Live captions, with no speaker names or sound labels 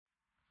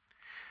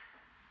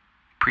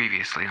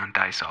Previously on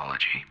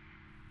Diceology.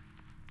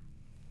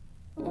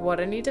 What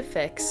I need to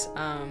fix,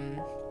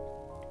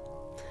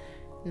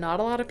 not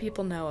a lot of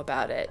people know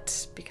about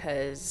it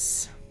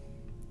because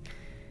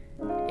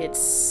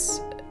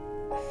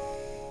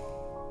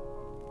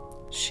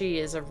she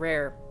is a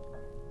rare,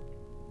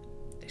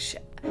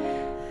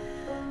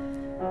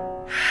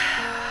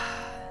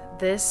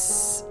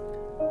 this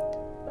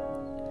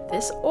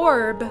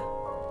orb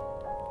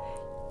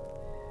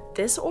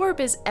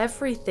is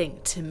everything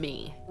to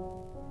me.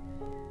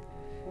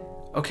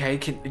 Okay,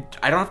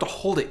 I don't have to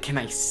hold it. Can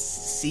I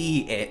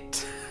see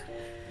it?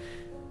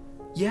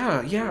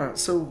 Yeah.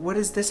 So what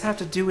does this have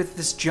to do with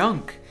this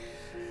junk?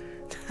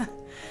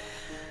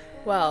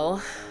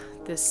 Well,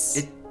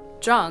 this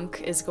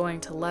junk is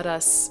going to let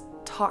us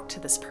talk to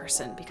this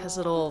person because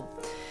it'll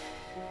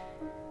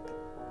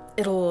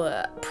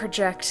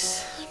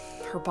project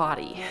her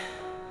body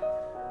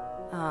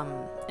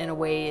in a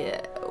way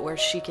where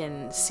she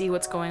can see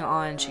what's going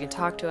on, she can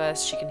talk to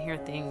us, she can hear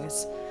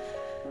things.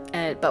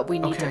 But we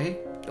need to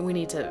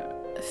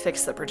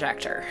fix the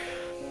projector.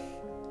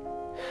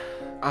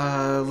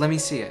 Let me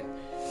see it.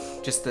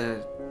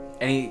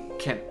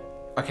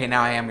 Okay,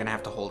 now I am gonna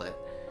have to hold it.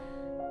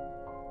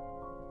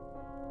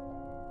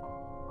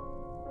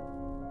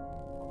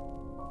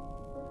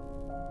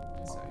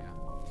 So yeah.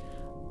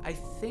 I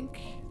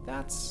think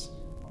that's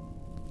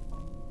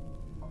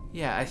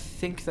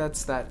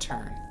that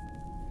turn.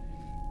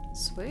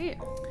 Sweet.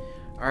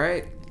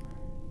 Alright.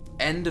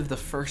 End of the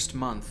first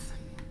month.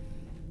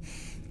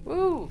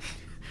 Woo!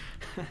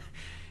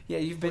 Yeah,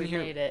 you've been here.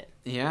 We made it.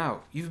 Yeah,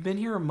 you've been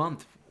here a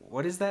month.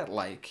 What is that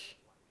like?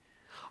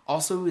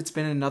 Also, it's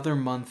been another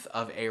month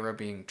of Aira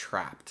being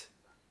trapped.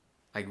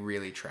 Like,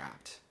 really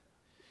trapped.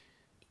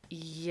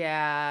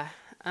 Yeah.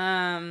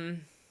 Tell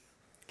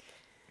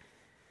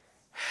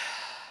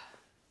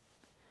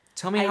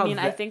me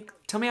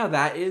Tell me how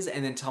that is,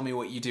 and then tell me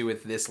what you do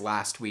with this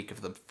last week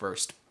of the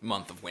first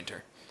month of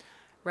winter.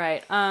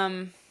 Right.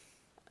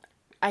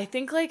 I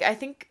think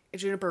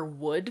Juniper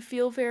would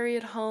feel very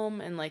at home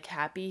and like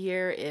happy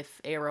here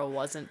if Aira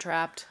wasn't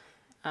trapped.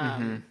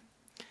 Because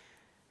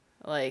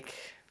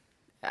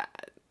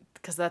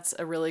that's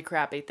a really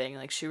crappy thing.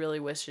 Like, she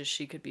really wishes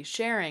she could be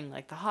sharing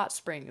like the hot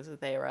springs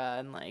with Aira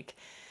and like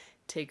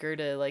take her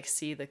to like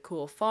see the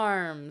cool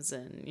farms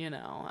and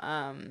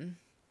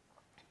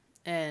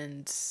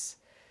and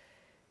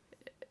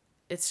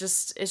it's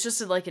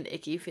just like an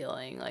icky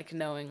feeling, like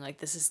knowing like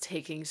this is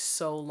taking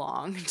so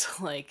long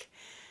to like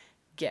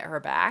get her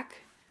back.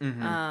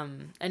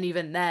 And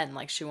even then,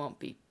 like, she won't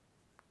be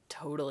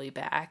totally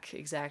back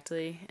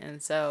exactly.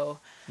 And so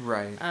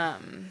Right.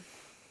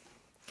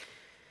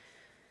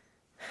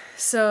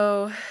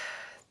 So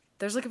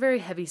there's like a very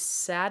heavy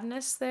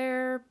sadness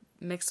there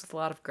mixed with a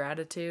lot of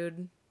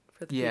gratitude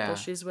for the people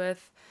she's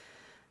with,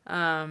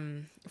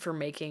 for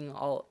making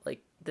all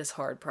like this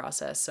hard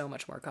process so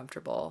much more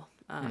comfortable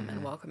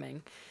and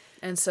welcoming.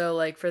 And so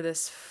like for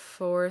this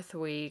fourth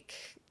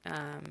week,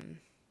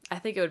 I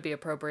think it would be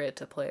appropriate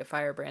to play a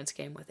Firebrands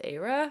game with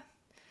Aira.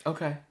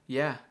 Okay.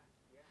 Yeah.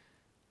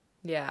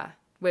 Yeah.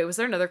 Wait, was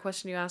there another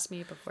question you asked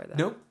me before that?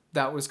 Nope.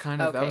 That was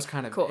kind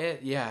of cool.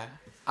 it. Yeah.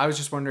 I was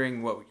just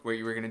wondering what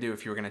you were going to do,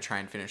 if you were going to try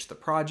and finish the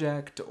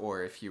project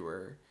or if you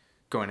were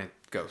going to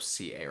go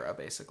see Aira,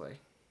 basically.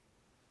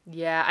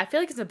 Yeah, I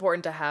feel like it's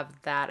important to have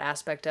that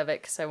aspect of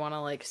it because I want to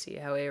like see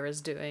how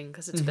Aira's doing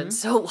because it's been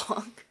so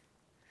long.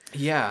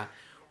 Yeah.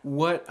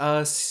 What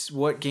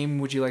game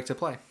would you like to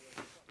play?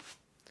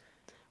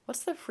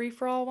 What's the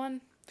free-for-all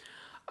one?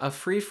 A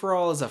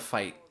free-for-all is a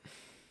fight.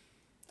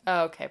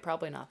 Oh, okay,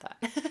 probably not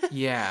that.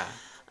 Yeah.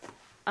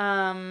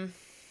 I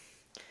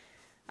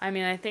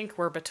mean, I think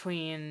we're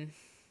between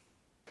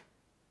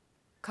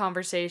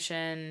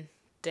conversation,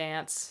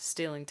 dance,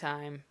 stealing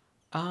time.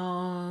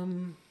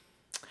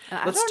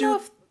 Let's do.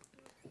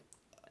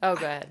 Oh,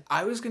 go ahead.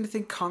 I was going to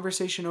think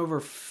conversation over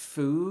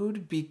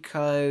food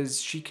because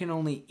she can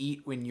only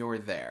eat when you're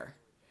there.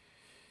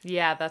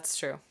 Yeah, that's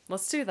true.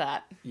 Let's do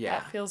that. Yeah.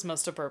 That feels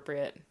most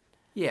appropriate.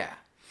 Yeah.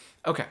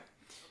 Okay.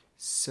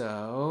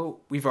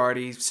 So, we've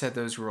already said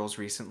those rules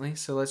recently,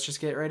 so let's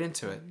just get right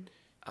into it.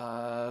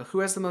 Who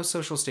has the most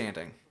social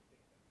standing?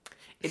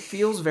 It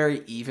feels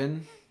very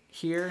even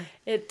here.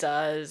 It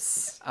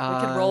does.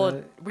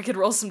 We could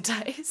roll some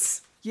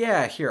dice.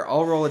 Yeah, here,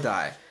 I'll roll a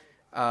die.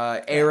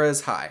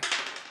 Aira's high.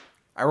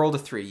 I rolled a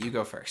 3. You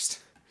go first.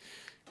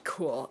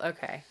 Cool.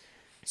 Okay.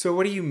 So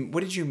what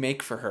did you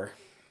make for her?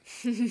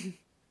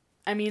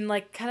 I mean,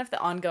 like, kind of the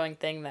ongoing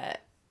thing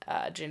that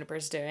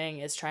Juniper's doing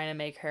is trying to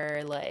make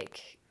her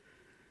like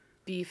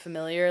be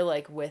familiar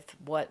like with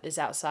what is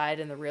outside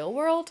in the real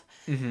world.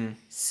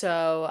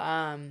 So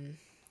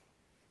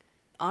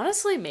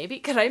honestly, maybe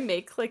could I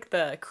make like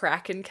the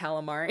Kraken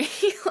calamari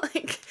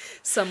like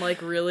some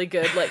like really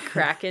good like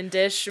Kraken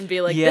dish and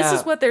be like, this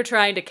is what they're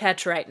trying to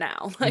catch right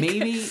now. Like,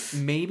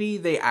 maybe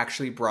they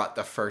actually brought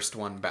the first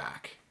one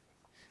back.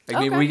 Like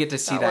maybe we get to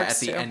see that at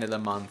the end of the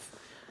month,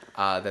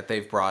 that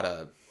they've brought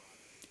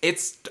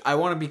I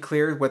want to be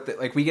clear what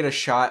like we get a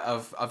shot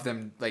of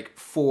them like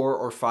 4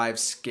 or 5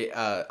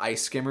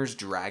 ice skimmers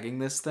dragging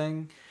this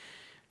thing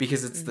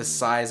because it's the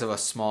size of a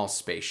small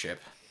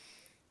spaceship.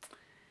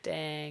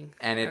 Dang.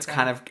 And it's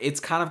kind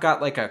of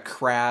got like a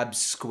crab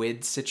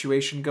squid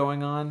situation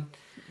going on.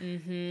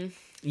 Mm-hmm.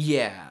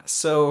 Yeah.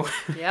 So.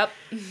 Yep.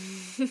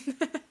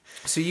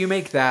 So you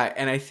make that,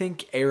 and I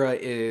think Aira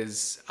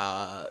is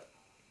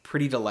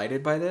pretty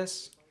delighted by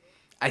this.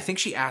 I think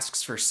she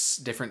asks for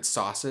different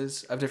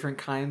sauces of different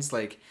kinds,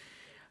 like,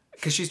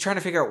 because she's trying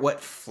to figure out what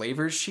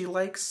flavors she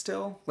likes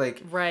still.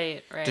 Like,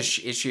 right. is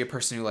she a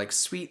person who likes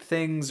sweet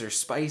things or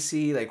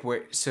spicy? Like,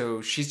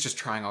 so she's just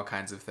trying all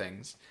kinds of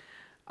things.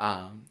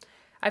 I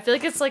feel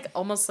like it's like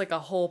almost like a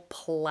whole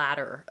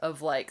platter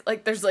of like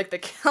there's like the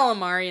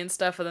calamari and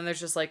stuff, and then there's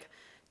just like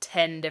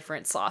 10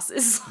 different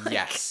sauces. Like,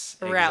 yes,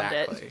 around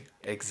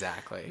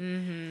exactly.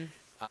 Mm-hmm.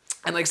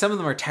 And like some of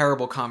them are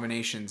terrible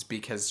combinations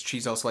because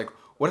she's also like,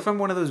 what if I'm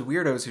one of those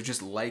weirdos who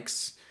just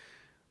likes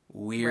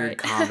weird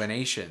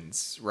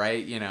combinations,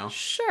 right? You know?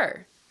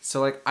 Sure.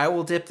 So like, I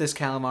will dip this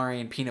calamari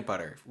in peanut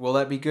butter. Will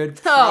that be good?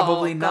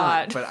 Probably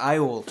not, but I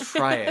will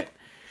try it.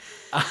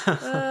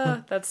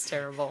 That's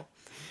terrible.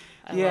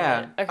 I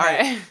yeah. Okay.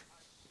 Right.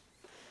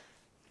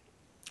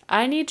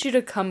 I need you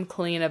to come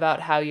clean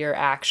about how you're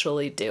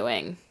actually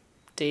doing.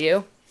 Do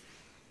you?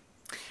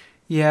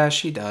 Yeah,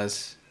 she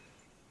does.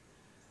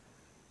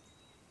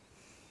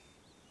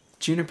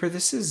 Juniper,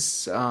 this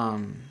is,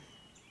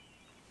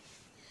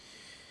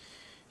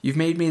 you've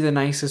made me the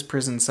nicest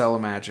prison cell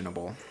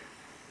imaginable.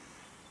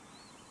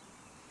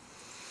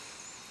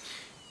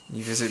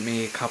 You visit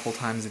me a couple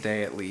times a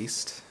day at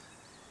least.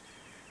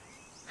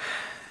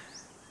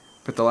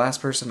 But the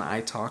last person I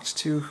talked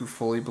to who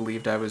fully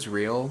believed I was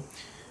real,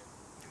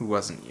 who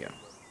wasn't you,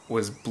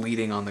 was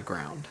bleeding on the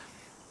ground.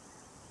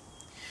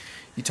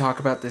 You talk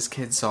about this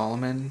kid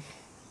Solomon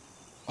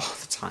all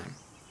the time.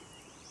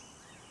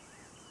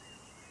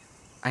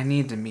 I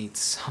need to meet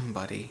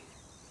somebody.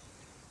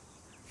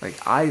 Like,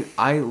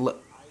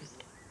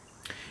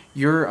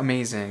 you're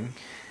amazing.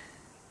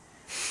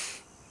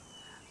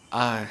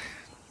 But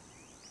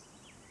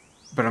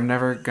I'm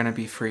never gonna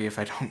be free if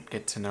I don't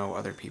get to know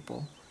other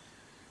people.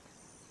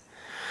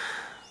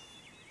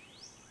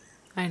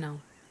 I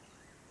know.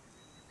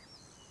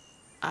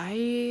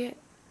 I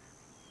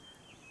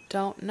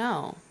don't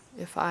know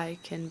if I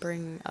can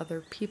bring other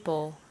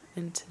people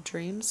into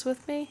dreams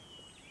with me.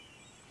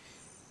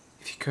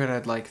 If you could,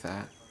 I'd like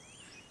that.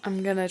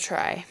 I'm gonna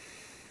try.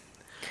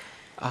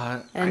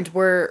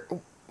 We're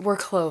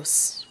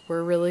close.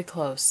 We're really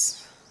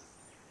close.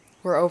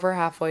 We're over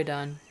halfway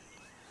done.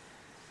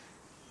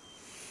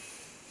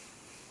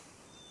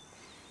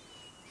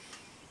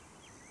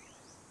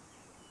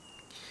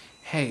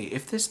 Hey,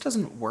 if this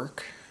doesn't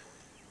work,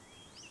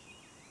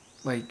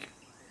 like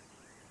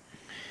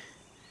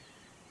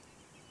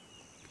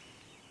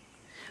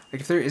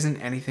if there isn't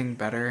anything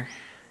better,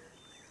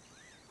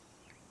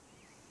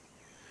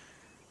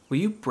 will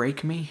you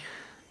break me?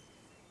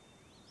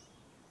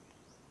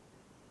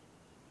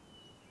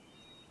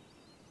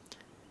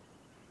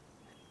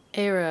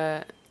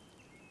 Aira,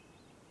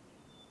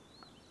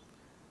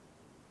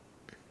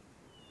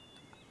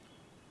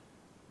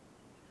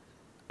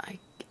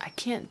 I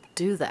can't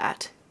do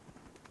that.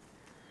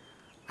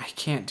 I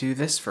can't do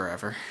this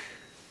forever.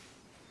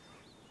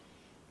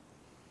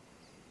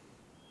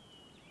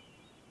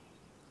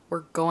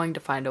 We're going to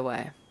find a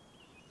way.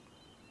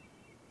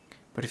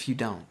 But if you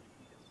don't,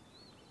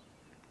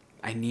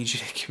 I need you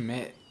to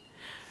commit.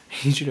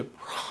 I need you to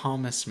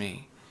promise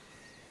me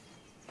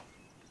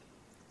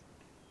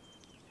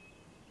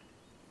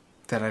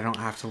that I don't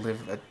have to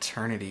live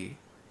eternity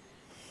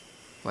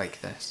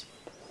like this.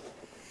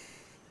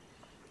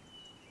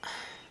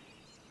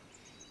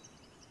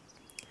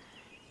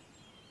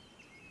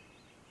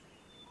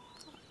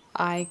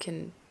 I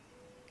can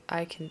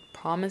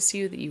promise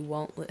you that you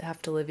won't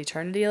have to live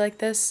eternity like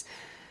this,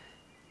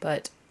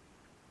 but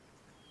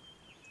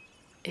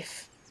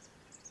if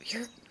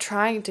you're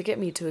trying to get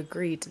me to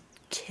agree to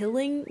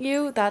killing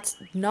you, that's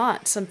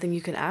not something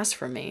you can ask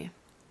from me.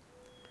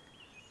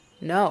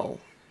 No.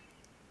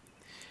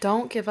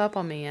 Don't give up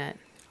on me yet.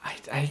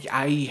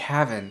 I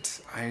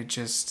haven't. It's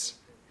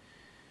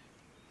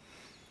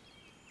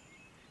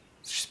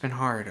just been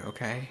hard,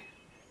 okay?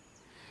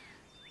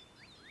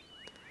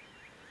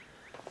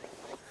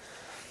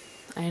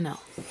 I know.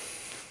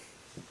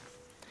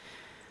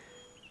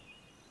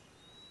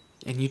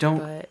 And you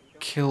don't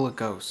kill a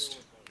ghost.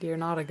 You're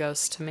not a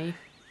ghost to me.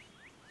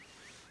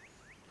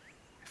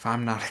 If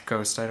I'm not a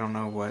ghost, I don't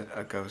know what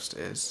a ghost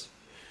is.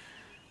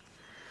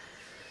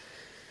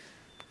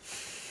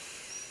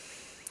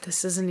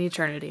 This isn't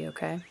eternity,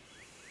 okay?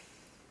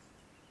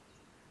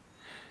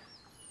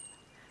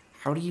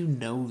 How do you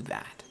know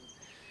that?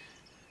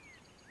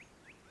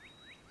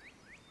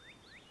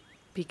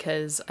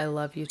 Because I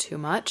love you too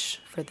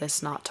much for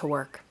this not to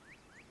work.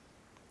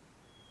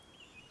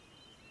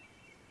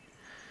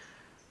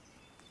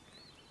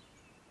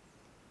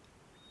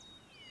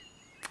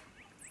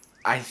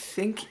 I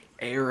think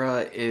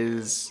Aira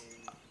is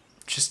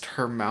just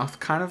her mouth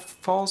kind of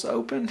falls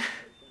open.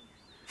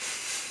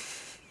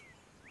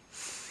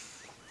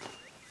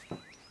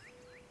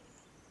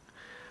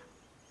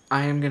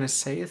 I am going to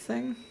say a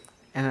thing,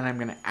 and then I'm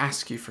going to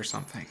ask you for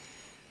something.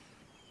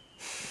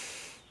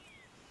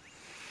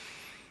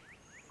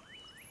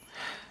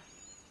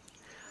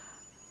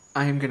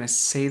 I am going to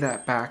say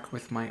that back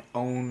with my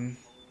own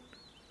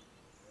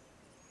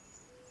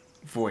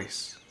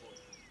voice.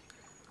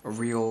 A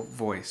real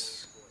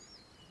voice.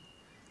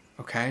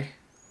 Okay?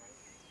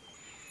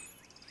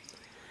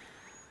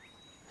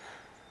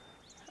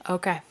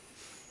 Okay.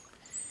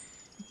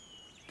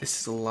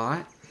 This is a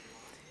lot.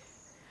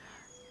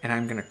 And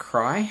I'm gonna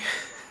cry.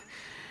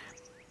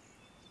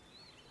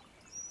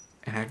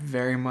 And I'd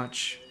very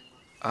much,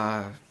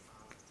 I'd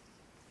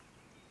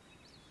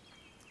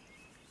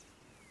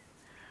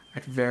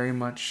very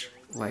much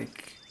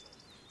like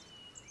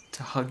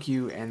to hug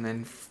you and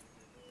then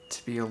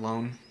to be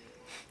alone.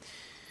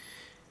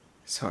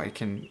 So I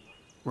can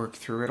work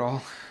through it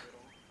all.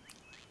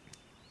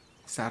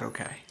 Is that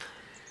okay?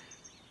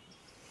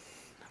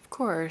 Of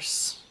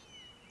course.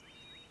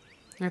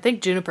 I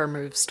think Juniper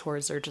moves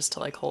towards her just to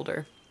like hold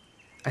her.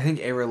 I think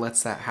Aira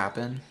lets that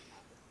happen.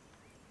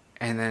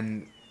 And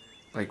then,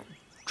 like,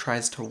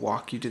 tries to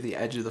walk you to the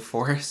edge of the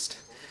forest.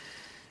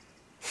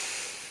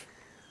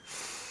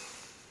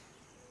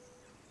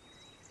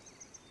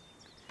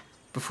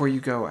 Before you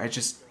go,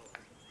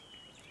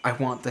 I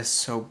want this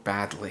so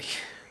badly.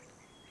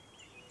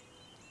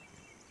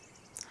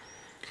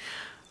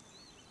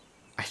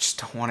 I just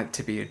don't want it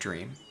to be a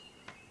dream.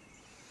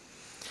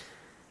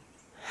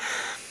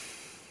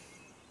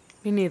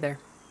 Me neither.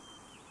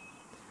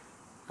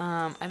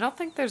 I don't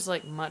think there's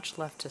like much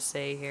left to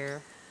say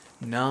here.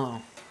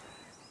 No.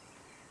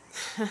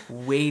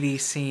 Weighty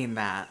scene,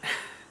 that.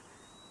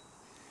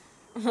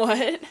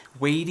 What?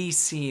 Weighty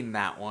scene,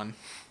 that one.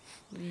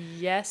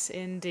 Yes,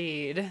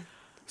 indeed.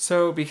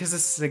 So, because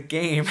this is a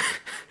game,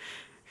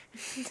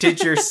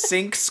 did your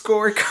sync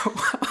score go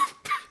up?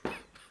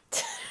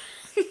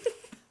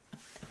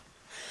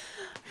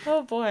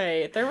 Oh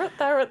boy,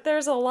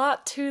 there's a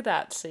lot to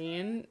that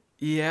scene.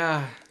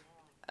 Yeah.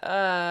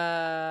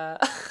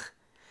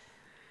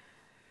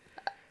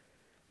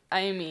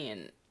 I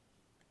mean,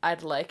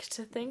 I'd like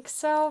to think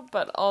so,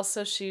 but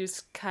also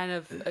she's kind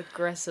of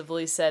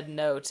aggressively said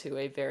no to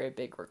a very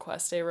big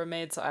request Aira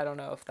made, so I don't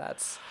know if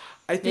that's...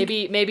 I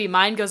think, maybe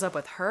mine goes up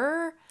with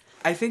her?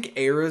 I think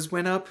Aira's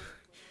went up.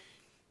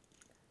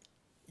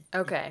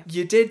 Okay.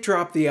 You did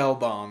drop the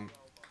L-bomb,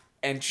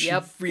 and she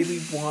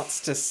really wants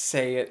to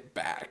say it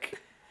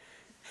back.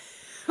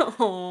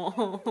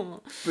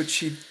 But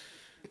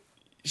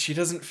she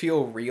doesn't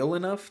feel real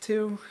enough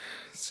to,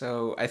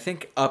 so I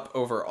think up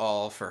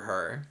overall for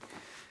her.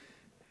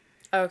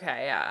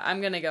 Okay, yeah, I'm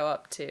gonna go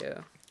up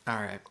too.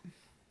 All right.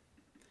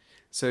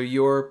 So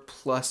you're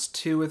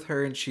 +2 with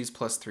her, and she's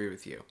 +3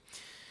 with you.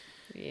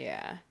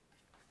 Yeah.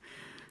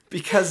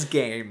 Because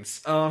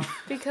games.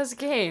 Because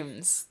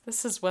games.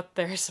 This is what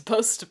they're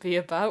supposed to be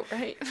about,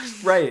 right?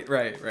 Right.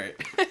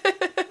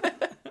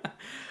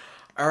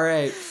 All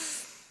right.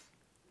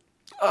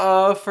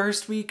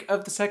 First week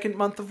of the second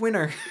month of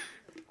winter.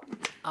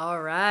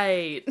 All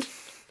right.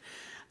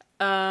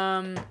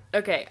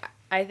 Okay,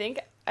 I think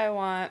I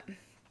want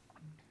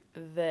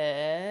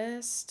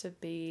this to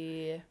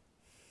be...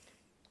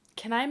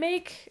 Can I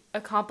make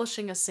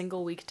accomplishing a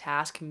single week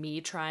task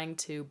me trying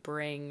to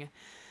bring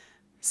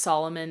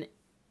Solomon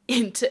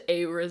into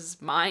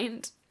Aira's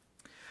mind?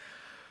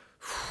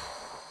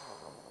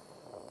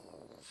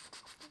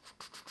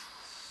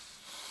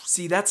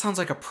 See, that sounds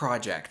like a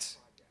project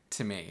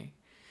to me.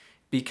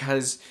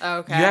 Because you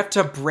Okay. have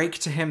to break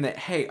to him that,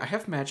 hey, I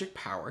have magic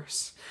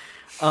powers.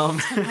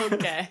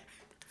 Okay.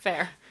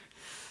 Fair.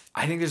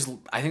 I think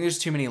there's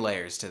too many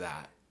layers to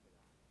that.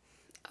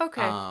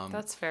 Okay,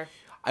 that's fair.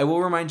 I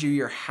will remind you,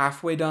 you're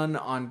halfway done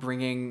on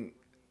bringing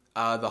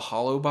the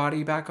hollow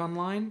body back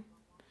online.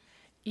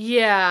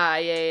 Yeah.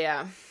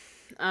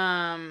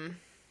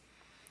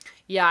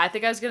 Yeah, I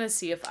think I was gonna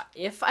see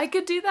if I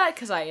could do that,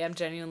 because I am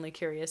genuinely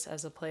curious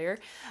as a player.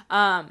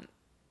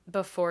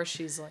 Before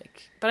she's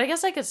like, but I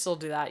guess I could still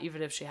do that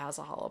even if she has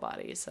a hollow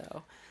body.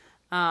 So,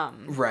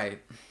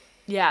 Right.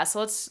 yeah. So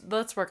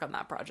let's work on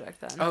that project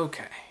then.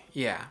 Okay.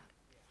 Yeah.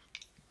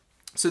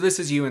 So this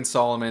is you and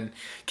Solomon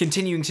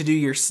continuing to do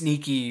your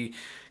sneaky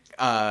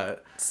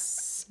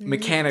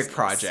mechanic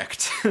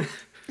project.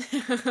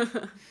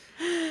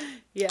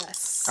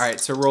 Yes. All right.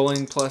 So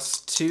rolling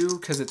 +2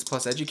 because it's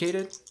plus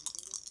educated.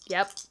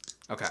 Yep.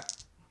 Okay.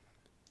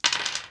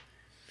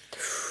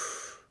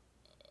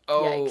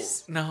 Oh,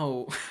 Yikes.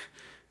 no.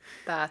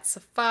 That's a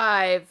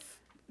 5.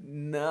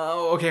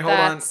 No. Okay, hold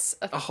That's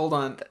on.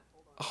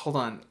 Hold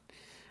on.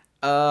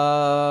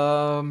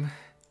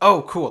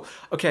 Oh, cool.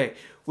 Okay.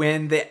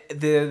 When the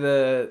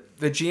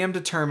GM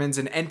determines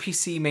an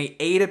NPC may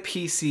aid a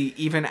PC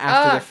even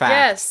after the fact.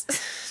 Yes.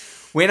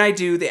 When I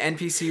do, the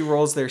NPC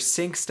rolls their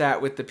sync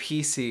stat with the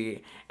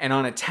PC, and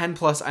on a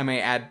 10+, I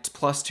may add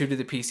 +2 to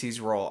the PC's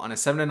roll. On a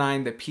 7 to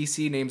 9, the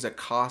PC names a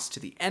cost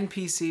to the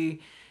NPC.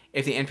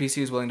 If the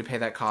NPC is willing to pay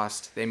that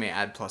cost, they may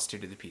add +2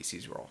 to the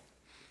PC's roll.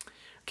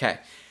 Okay.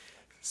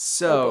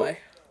 So,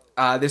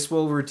 this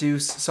will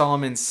reduce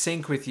Solomon's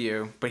sync with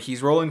you, but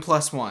he's rolling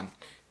 +1.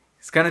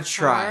 He's gonna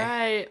try. All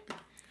right.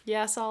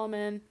 Yeah,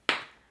 Solomon.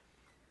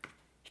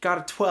 He got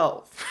a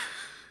 12.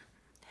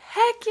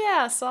 Heck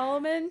yeah,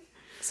 Solomon.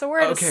 So we're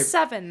at a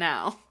 7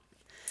 now.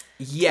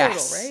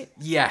 Yes. Total, right?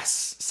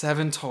 Yes.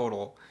 7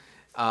 total.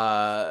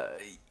 Yeah.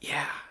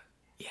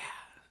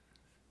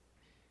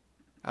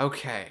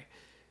 Okay.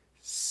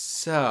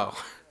 So,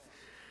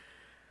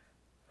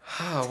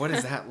 what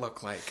does that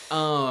look like?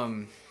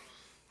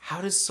 How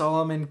does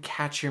Solomon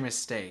catch your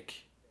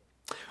mistake?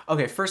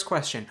 Okay, first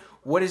question.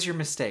 What is your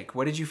mistake?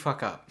 What did you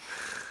fuck up?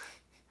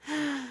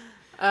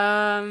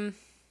 I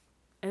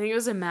think it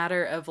was a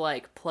matter of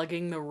like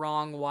plugging the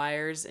wrong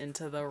wires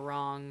into the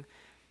wrong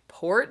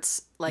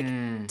ports, like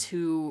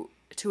to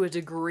a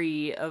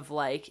degree of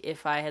like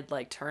if I had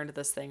like turned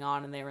this thing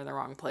on and they were in the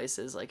wrong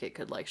places, like it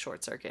could like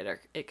short circuit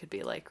or it could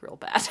be like real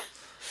bad.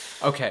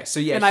 Okay, so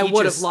yeah, and I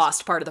would have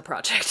lost part of the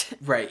project.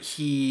 Right,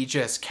 he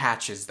just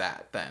catches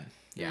that then.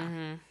 Yeah.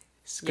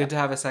 It's good to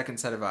have a second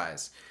set of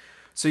eyes.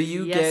 So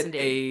you get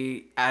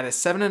indeed. At a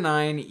 7 and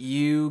 9,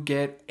 you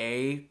get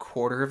a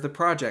quarter of the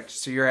project.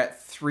 So you're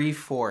at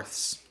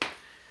 3/4.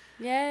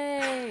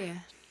 Yay.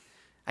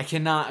 I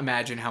cannot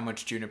imagine how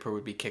much Juniper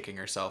would be kicking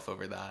herself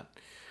over that.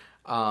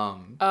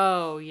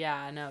 Oh,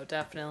 yeah, no,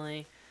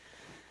 definitely.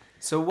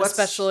 So what's...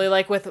 Especially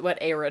like with what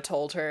Aira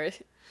told her.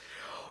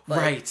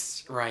 Like,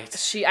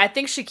 right. I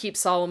think she keeps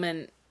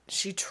Solomon,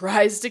 she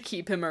tries to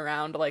keep him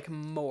around like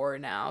more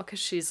now because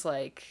she's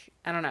like,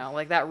 I don't know,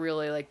 like that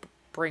really like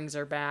brings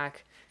her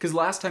back. Because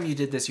last time you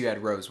did this, you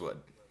had Rosewood.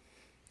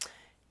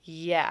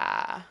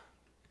 Yeah.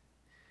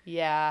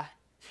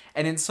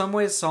 And in some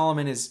ways,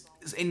 Solomon is...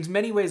 In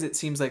many ways, it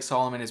seems like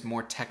Solomon is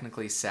more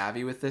technically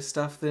savvy with this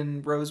stuff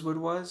than Rosewood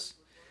was.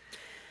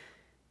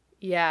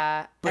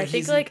 Yeah. But I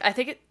think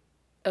it...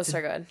 Oh,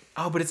 sorry, go ahead.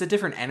 Oh, but it's a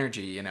different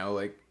energy, you know?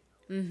 Like...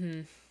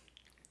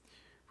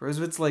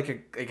 Rosewood's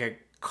like a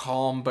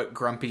calm but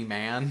grumpy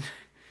man.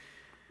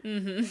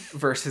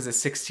 Versus a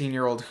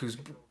 16-year-old who's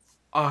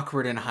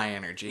awkward and high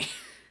energy.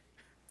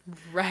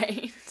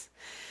 Right.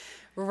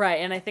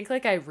 And I think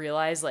like I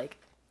realized like,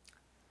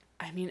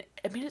 I mean,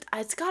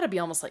 it's got to be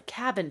almost like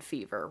cabin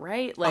fever,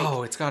 right? Like,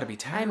 oh, it's got to be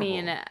terrible. I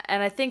mean,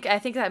 and I think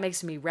that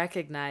makes me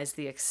recognize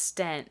the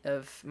extent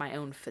of my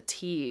own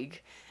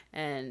fatigue,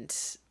 and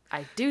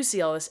I do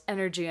see all this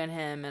energy in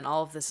him and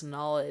all of this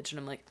knowledge, and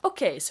I'm like,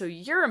 okay, so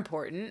you're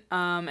important,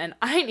 and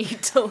I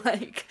need to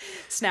like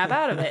snap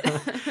out of it.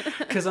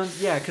 Because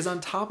on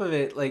top of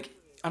it, like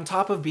on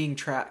top of being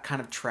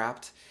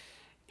trapped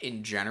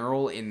in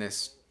general in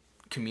this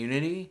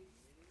community,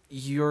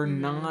 you are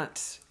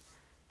not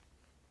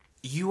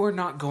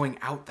going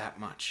out that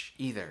much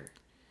either.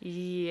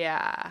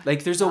 Yeah.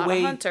 Like there's a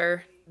way.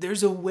 Hunter.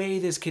 There's a way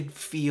this could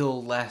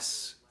feel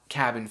less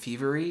cabin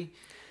fevery.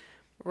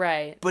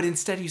 Right. But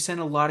instead you spend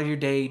a lot of your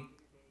day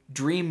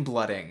dream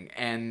blooding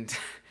and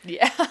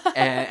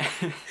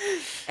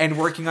and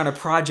working on a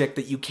project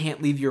that you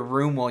can't leave your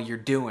room while you're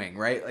doing,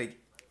 right? Like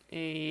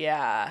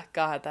yeah,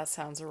 God, that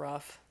sounds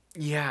rough.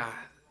 Yeah.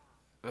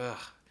 Ugh.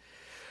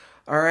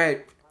 All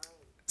right.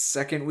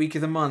 Second week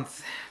of the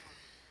month.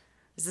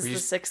 Is this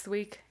the 6th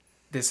week?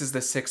 This is the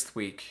 6th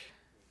week.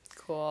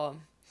 Cool.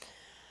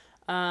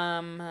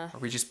 Are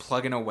we just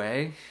plugging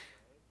away?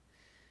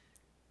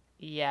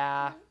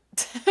 Yeah.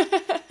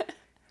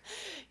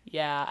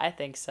 Yeah, I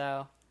think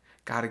so.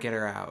 Gotta get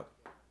her out.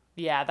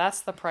 Yeah,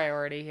 that's the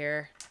priority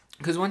here.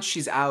 Because once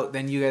she's out,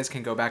 then you guys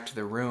can go back to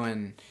the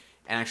ruin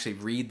and actually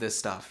read this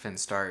stuff and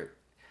start.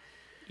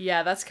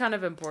 Yeah, that's kind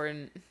of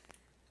important.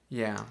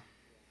 Yeah.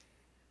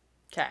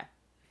 Okay.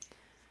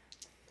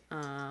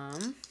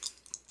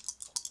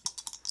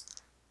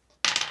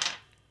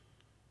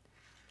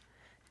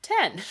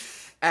 10.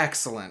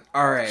 Excellent.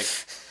 All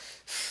right.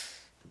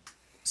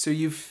 So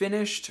you've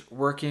finished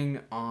working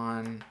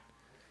on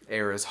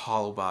Aira's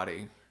hollow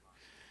body.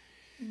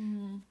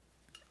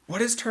 What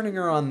does turning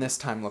her on this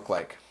time look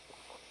like?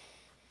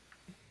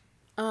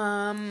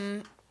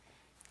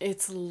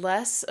 It's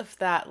less of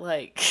that,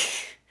 like...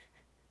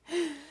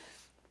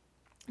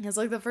 It's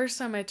like the first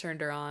time I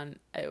turned her on,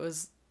 it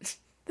was...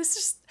 This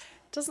just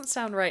doesn't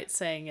sound right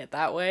saying it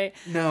that way.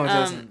 No, it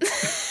doesn't.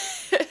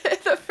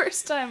 The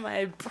first time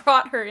I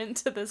brought her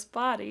into this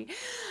body,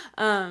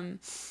 I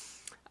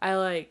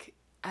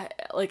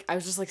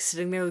was just like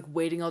sitting there like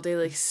waiting all day,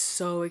 like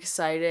so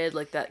excited,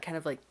 like that kind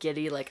of like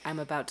giddy, like I'm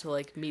about to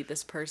like meet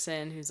this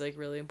person who's like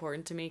really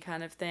important to me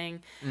kind of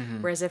thing.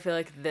 Mm-hmm. Whereas I feel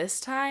like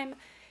this time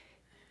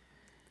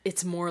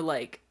it's more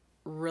like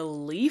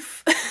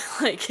relief.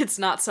 Like it's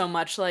not so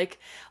much like,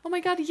 oh my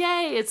God,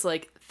 yay. It's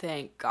like,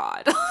 thank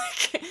God.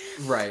 Like,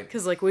 right.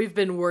 Because like we've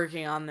been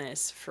working on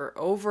this for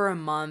over a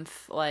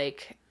month.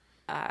 Like,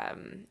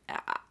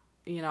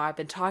 you know, I've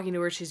been talking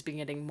to her. She's been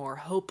getting more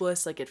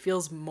hopeless. Like it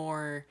feels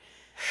more,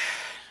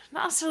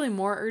 not necessarily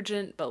more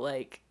urgent, but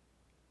like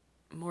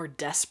more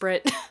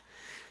desperate.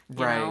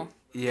 You right. know?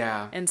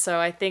 Yeah. And so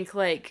I think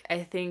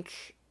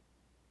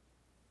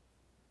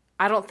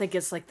I don't think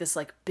it's like this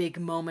like big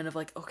moment of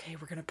like, okay,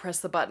 we're gonna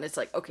press the button. It's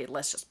like, okay,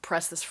 let's just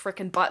press this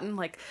frickin' button.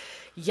 Like,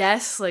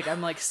 yes, like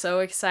I'm like so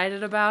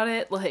excited about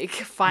it. Like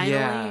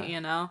finally,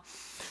 you know.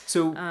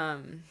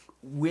 So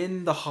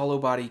when the hollow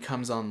body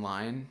comes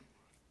online,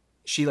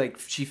 she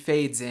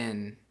fades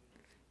in,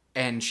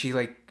 and she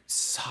like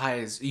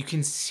sighs. You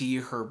can see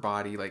her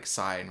body like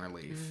sigh in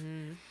relief,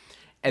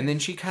 and then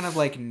she kind of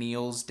like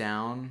kneels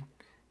down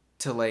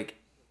to like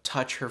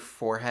touch her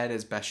forehead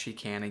as best she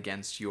can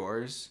against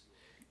yours.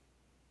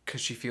 Because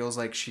she feels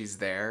like she's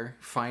there,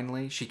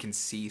 finally. She can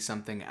see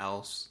something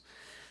else.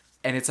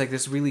 And it's like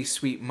this really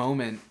sweet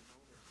moment.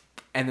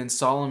 And then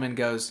Solomon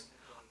goes,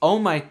 "Oh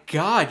my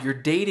God, you're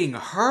dating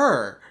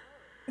her."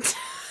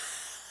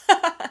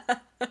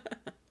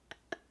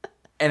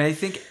 And I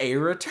think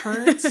Aira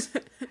turns.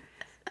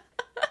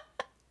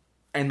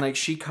 And like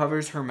she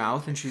covers her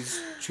mouth and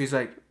she's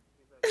like,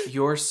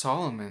 "You're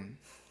Solomon."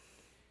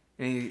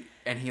 And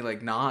he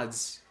like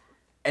nods.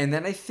 And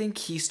then I think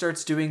he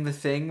starts doing the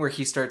thing where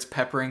he starts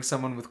peppering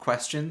someone with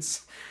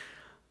questions.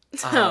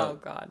 Oh,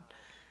 God.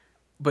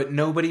 But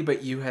nobody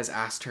but you has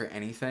asked her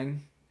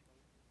anything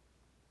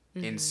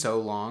in so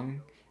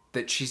long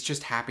that she's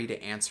just happy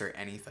to answer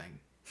anything.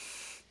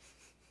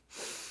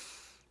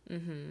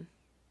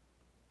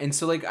 And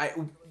so, like,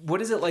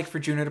 what is it like for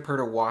Juniper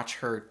to watch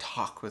her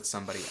talk with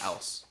somebody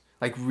else?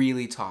 Like,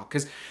 really talk?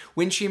 Because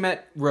when she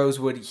met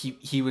Rosewood,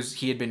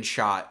 he had been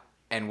shot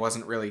and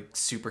wasn't really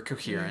super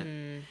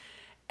coherent.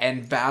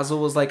 And Basil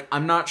was like,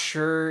 "I'm not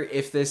sure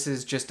if this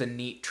is just a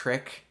neat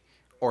trick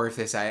or if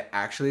this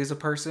actually is a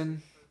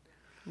person."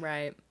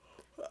 Right.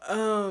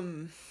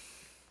 I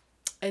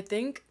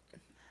think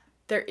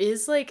there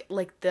is like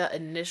the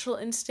initial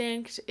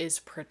instinct is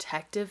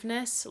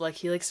protectiveness. Like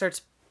he like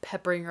starts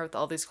peppering her with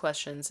all these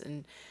questions,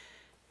 and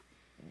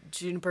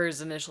Juniper's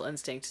initial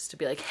instinct is to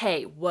be like,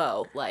 "Hey,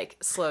 whoa, like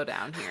slow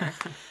down here."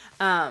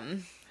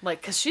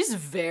 Like, cause she's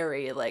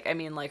very like, I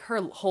mean, like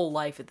her whole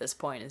life at this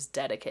point is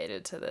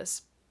dedicated to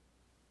this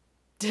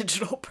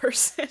digital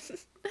person.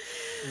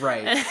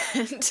 Right.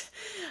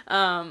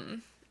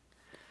 And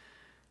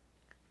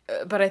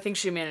but I think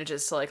she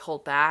manages to like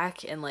hold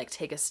back and like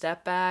take a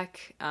step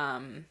back.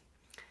 And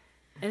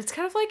it's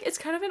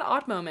kind of an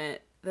odd moment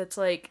that's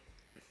like,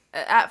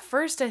 at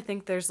first I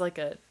think there's like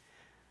a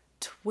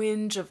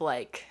twinge of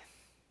like,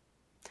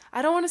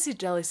 I don't want to see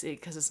jealousy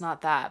because it's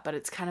not that, but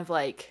it's kind of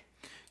like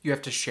you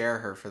have to share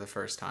her for the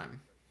first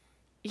time.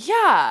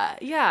 Yeah,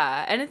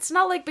 and it's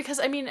not like, because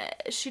I mean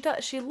she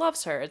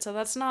loves her, and so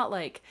that's not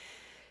like,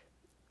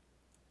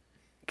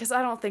 because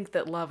I don't think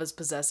that love is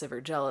possessive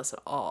or jealous at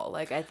all.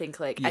 Like I think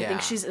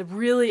she's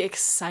really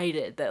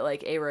excited that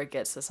like Aira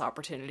gets this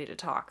opportunity to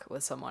talk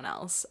with someone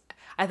else.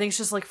 I think it's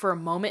just like for a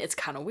moment it's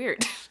kind of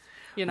weird,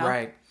 you know?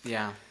 Right.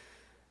 Yeah.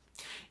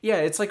 Yeah,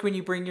 it's like when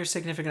you bring your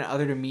significant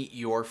other to meet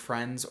your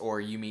friends or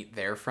you meet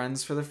their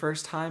friends for the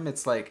first time.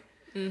 It's like,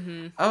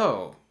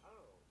 oh.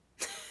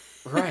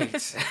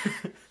 Right.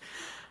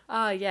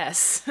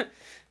 Yes.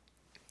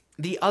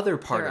 The other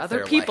part there are of other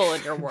their people life.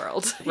 in your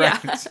world.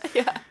 Right.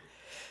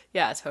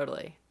 Yeah,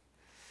 totally.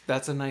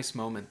 That's a nice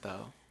moment,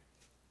 though.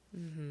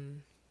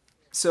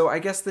 So I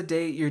guess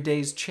your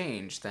days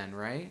change then,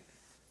 right?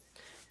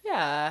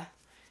 Yeah.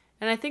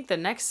 And I think the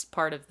next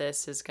part of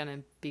this is going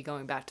to be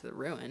going back to the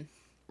ruin.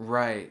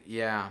 Right,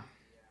 yeah.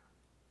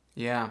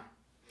 Yeah.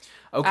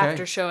 Okay.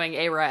 After showing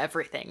Aira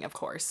everything, of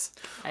course.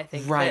 I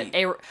think right.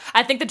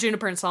 I think that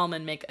Juniper and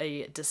Solomon make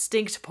a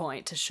distinct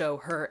point to show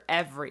her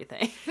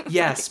everything.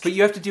 Yes, but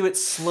you have to do it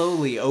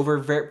slowly over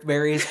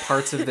various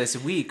parts of this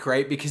week,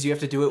 right? Because you have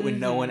to do it when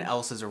no one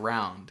else is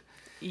around.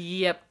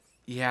 Yep.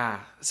 Yeah.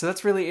 So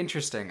that's really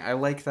interesting. I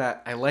like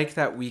that. I like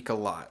that week a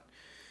lot.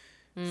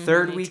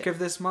 Third week of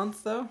this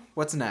month, though?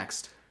 What's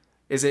next?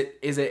 Is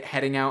it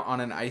heading out on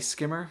an ice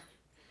skimmer?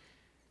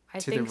 I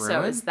think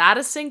so. Is that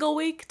a single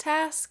week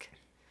task?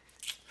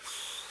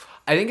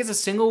 I think it's a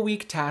single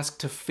week task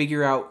to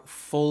figure out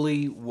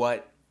fully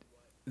what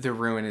the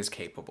ruin is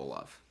capable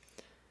of.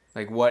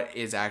 Like what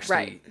is actually...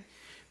 Right.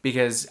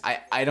 Because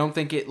I don't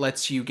think it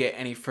lets you get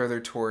any further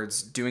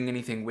towards doing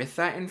anything with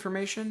that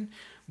information,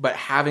 but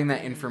having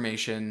that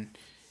information,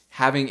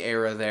 having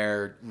Aira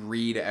there,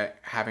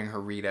 having her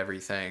read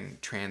everything,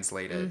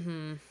 translate it,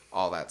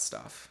 all that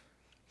stuff.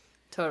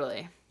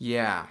 Totally.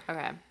 Yeah.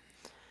 Okay.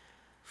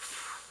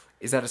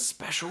 Is that a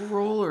special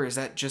role or is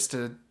that just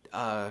a...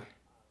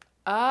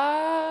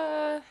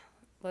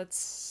 Let's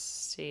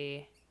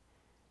see.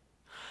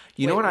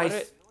 You know what I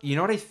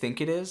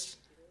think it is?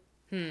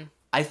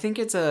 I think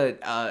it's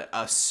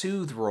a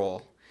soothe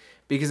role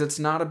because it's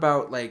not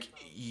about like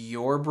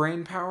your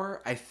brain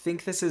power. I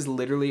think this is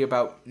literally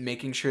about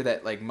making sure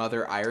that like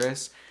Mother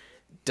Iris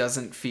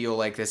doesn't feel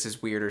like this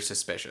is weird or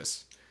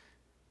suspicious.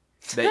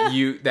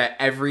 That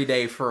every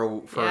day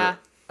for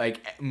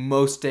like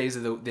most days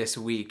of this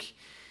week,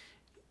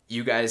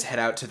 you guys head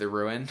out to the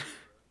ruin.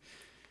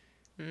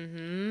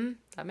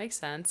 That makes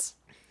sense.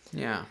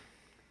 Yeah.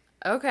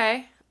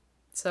 Okay.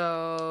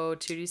 So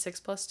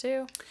 2d6 plus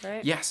 2,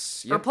 right?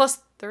 Yes. Yep. Or plus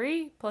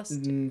 3? Plus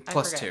 2?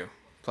 Plus 2.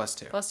 Plus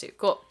 2. Plus 2.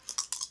 Cool.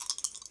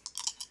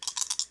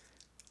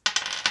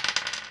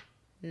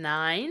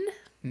 9.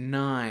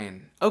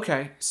 9.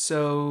 Okay,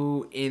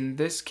 so in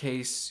this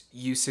case,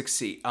 you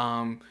succeed.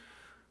 When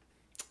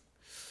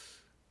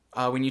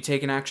you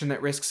take an action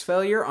that risks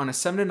failure, on a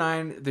 7 to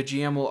 9, the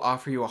GM will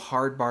offer you a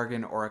hard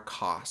bargain or a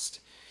cost.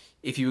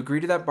 If you agree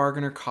to that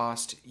bargain or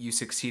cost, you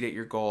succeed at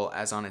your goal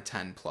as on a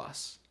 10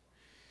 plus.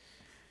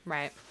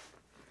 Right.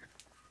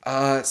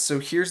 So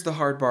here's the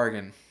hard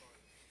bargain.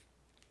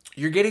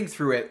 You're getting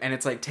through it, and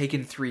it's like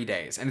taken 3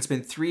 days. And it's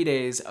been 3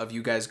 days of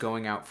you guys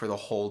going out for the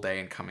whole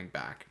day and coming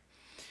back.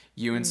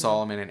 You and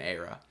Solomon and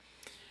Aira.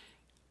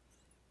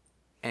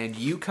 And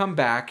you come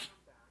back,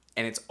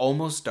 and it's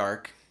almost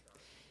dark.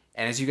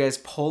 And as you guys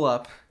pull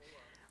up,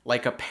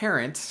 like a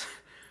parent,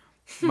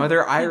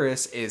 Mother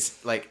Iris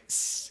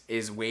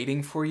is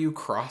waiting for you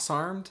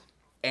cross-armed,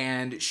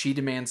 and she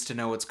demands to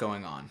know what's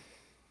going on.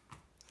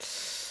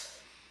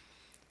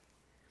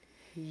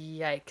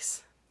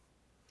 Yikes.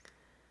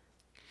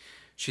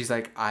 She's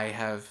like, I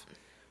have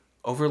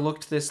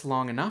overlooked this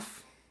long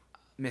enough.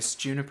 Miss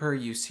Juniper,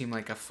 you seem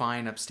like a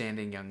fine,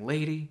 upstanding young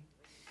lady.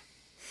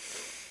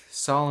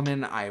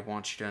 Solomon, I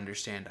want you to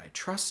understand I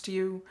trust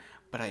you,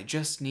 but I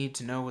just need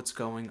to know what's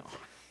going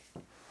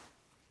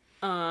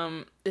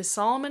on. Is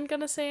Solomon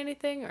gonna say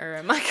anything, or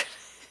am I gonna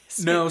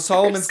say No, first?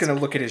 Solomon's gonna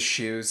look at his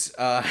shoes.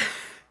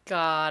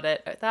 Got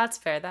it. That's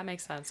fair. That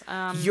makes sense.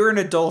 You're an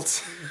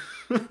adult.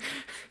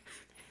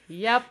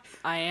 Yep,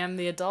 I am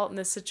the adult in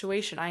this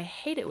situation. I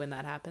hate it when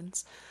that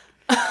happens.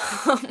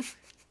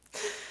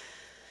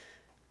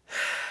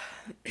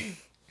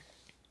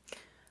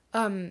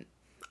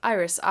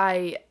 Iris,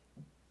 I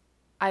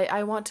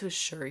want to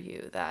assure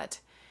you that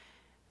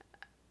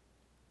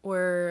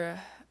we're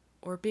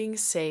being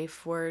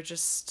safe. We're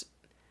just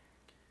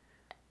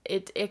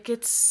it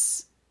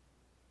gets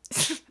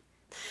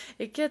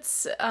it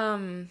gets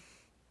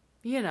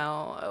you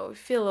know, we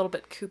feel a little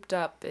bit cooped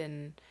up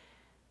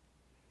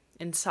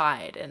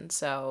inside, and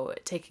so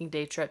taking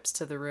day trips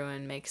to the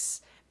ruin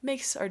makes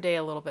our day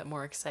a little bit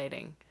more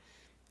exciting.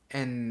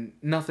 And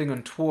nothing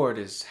untoward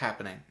is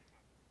happening.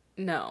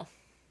 No.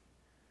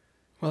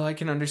 Well, I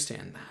can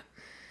understand that.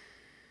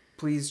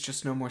 Please,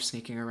 just no more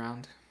sneaking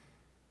around.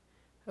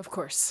 Of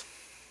course.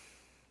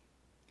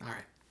 All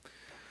right.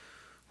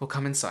 We'll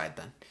come inside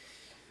then.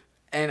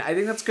 And I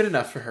think that's good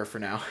enough for her for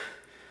now.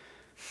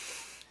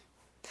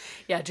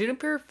 Yeah,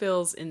 Juniper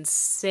feels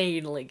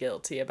insanely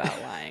guilty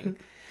about lying.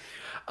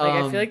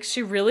 I feel like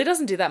she really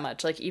doesn't do that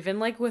much. Like, even,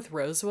 like, with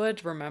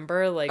Rosewood,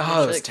 remember? Like, when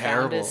she, like,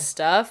 found his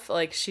stuff.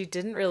 Like, she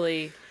didn't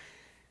really...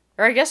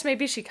 Or I guess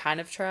maybe she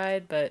kind of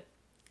tried, but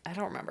I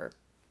don't remember.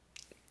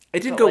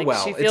 It didn't go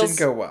well. It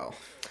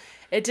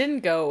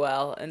didn't go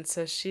well, and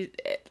so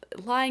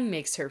lying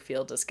makes her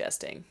feel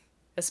disgusting.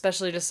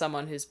 Especially to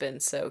someone who's been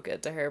so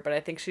good to her. But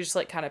I think she just,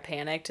 like, kind of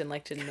panicked and,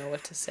 like, didn't know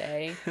what to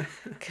say.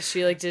 Because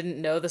she, like,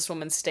 didn't know this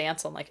woman's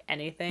stance on, like,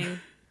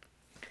 anything.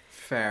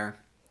 Fair.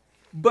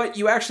 But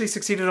you actually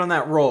succeeded on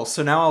that roll,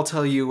 so now I'll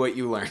tell you what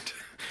you learned.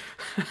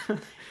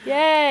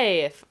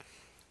 Yay!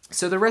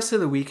 So the rest of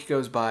the week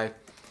goes by,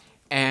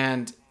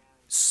 and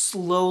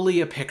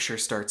slowly a picture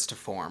starts to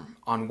form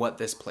on what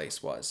this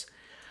place was.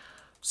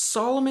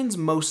 Solomon's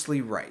mostly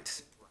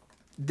right.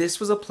 This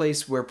was a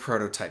place where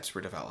prototypes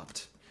were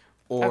developed.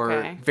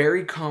 Or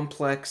very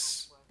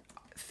complex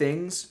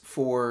things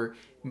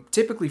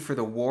typically for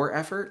the war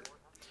effort,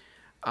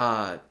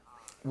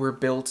 were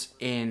built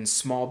in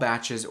small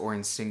batches or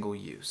in single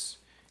use.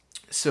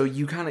 So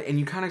you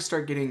kind of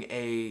start getting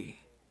a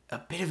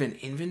bit of an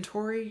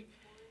inventory,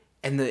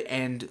 and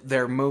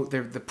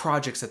the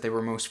projects that they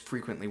were most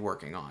frequently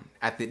working on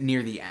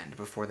near the end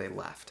before they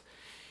left.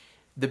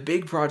 The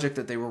big project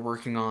that they were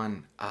working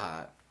on,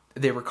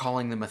 they were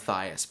calling the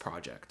Matthias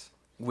Project,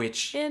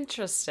 which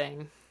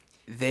interesting.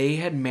 They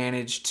had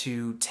managed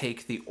to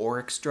take the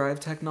Oryx drive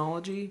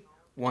technology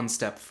one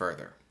step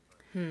further.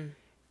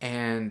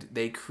 And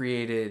they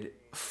created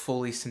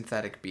fully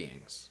synthetic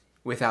beings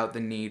without the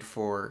need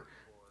for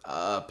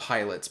a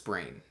pilot's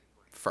brain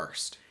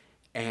first.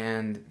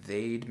 And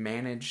they'd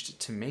managed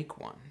to make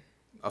one,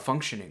 a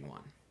functioning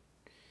one.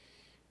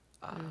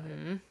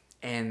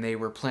 And they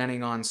were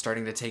planning on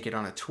starting to take it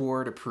on a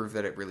tour to prove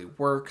that it really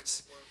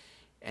worked.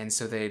 And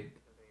so they've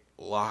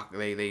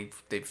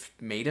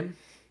made him,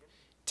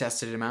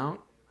 tested him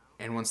out,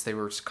 and once they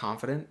were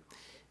confident,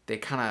 they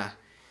kind of,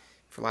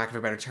 for lack of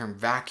a better term,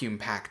 vacuum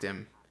packed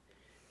him,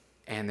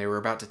 and they were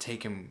about to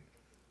take him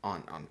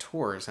on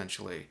tour,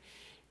 essentially,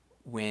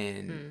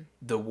 when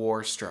the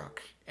war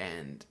struck,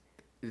 and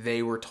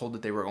they were told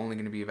that they were only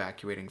going to be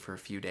evacuating for a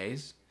few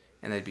days,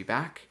 and they'd be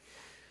back,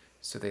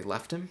 so they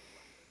left him,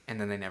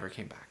 and then they never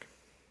came back.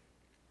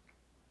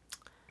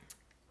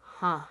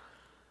 Huh.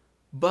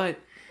 But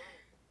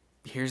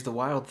here's the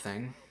wild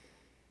thing.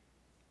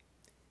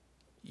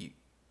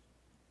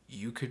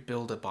 You could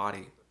build a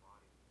body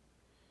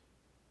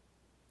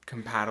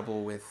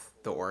compatible with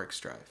the Oryx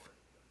drive.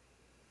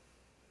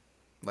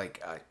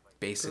 Like,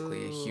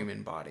 basically a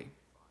human body.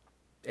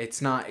 It's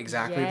not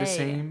exactly the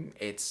same.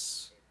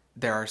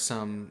 There are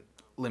some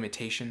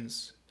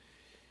limitations.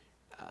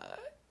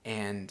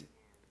 And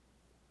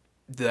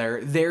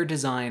their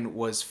design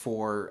was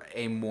for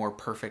a more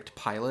perfect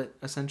pilot,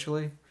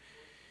 essentially.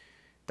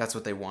 That's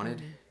what they wanted.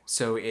 Mm-hmm.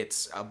 So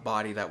it's a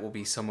body that will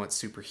be somewhat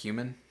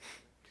superhuman.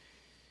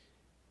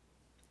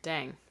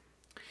 Dang.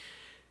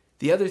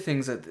 The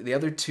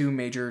other two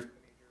major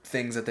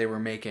things that they were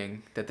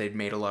making that they'd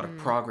made a lot of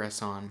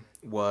progress on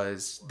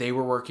was they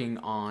were working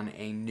on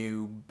a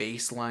new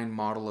baseline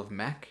model of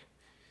mech,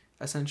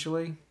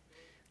 essentially.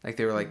 Like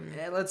they were like,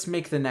 let's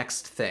make the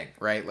next thing,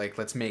 right? Like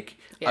let's make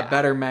a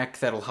better mech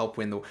that'll help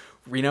win the.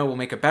 We'll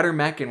make a better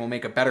mech and we'll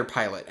make a better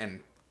pilot and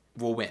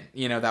we'll win.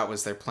 That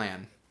was their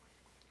plan.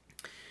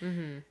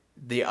 Mm-hmm.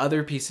 The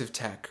other piece of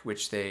tech,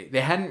 which they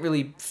hadn't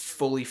really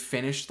fully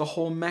finished the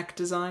whole mech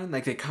design.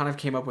 Like they kind of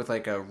came up with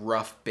like a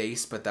rough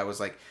base, but that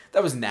was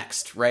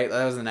next, right?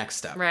 That was the next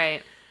step.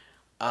 Right.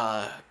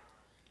 The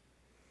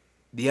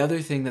other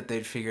thing that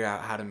they'd figured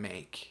out how to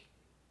make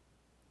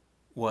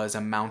was a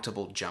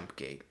mountable jump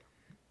gate.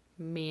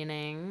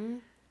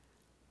 Meaning?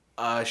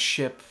 A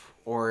ship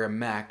or a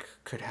mech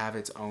could have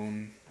its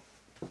own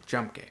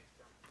jump gate.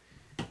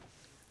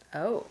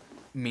 Oh.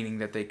 Meaning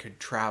that they could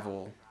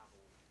travel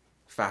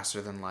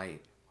faster than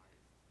light.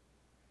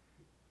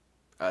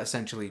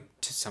 Essentially,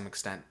 to some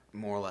extent,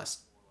 more or less,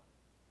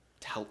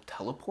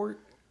 teleport.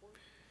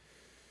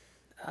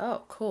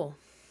 Oh, cool.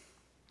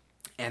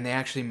 And they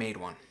actually made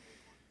one.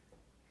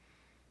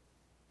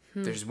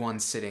 There's one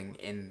sitting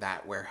in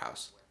that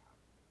warehouse.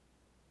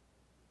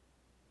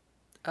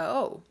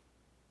 Oh.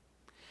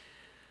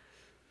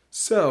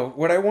 So,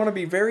 what I want to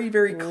be very,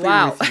 very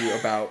clear with you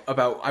about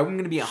I'm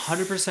going to be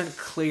 100%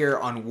 clear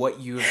on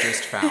what you have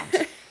just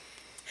found.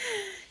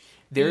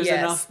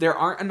 There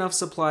aren't enough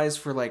supplies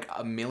for like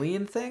a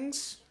million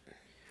things.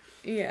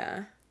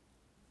 Yeah.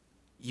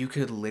 You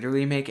could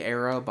literally make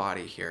Era a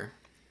body here.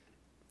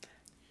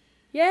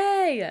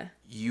 Yay!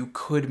 You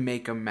could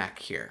make a mech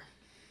here.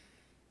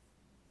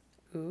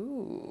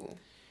 Ooh.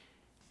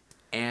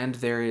 And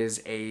there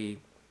is a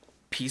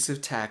piece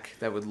of tech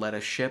that would let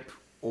a ship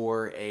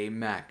or a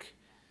mech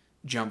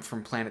jump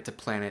from planet to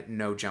planet,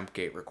 no jump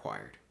gate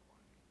required.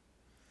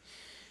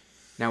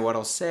 Now what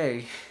I'll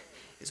say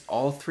is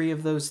all three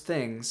of those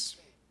things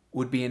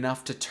would be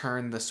enough to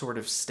turn the sort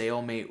of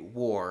stalemate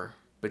war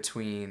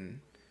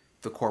between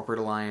the corporate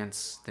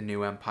alliance, the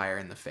new empire,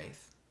 and the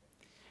faith.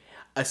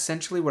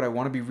 Essentially, what I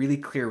want to be really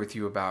clear with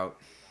you about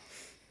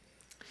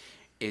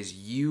is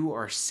you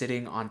are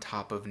sitting on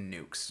top of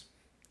nukes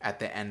at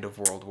the end of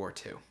World War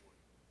II.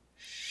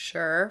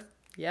 Sure.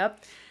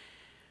 Yep.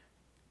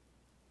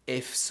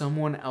 If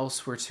someone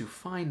else were to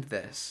find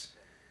this,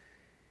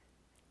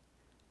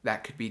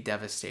 that could be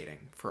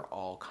devastating for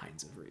all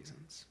kinds of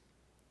reasons.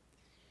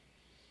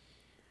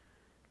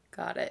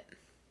 Got it.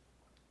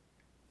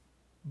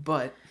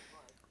 But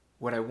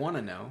what I want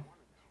to know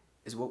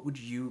is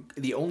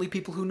the only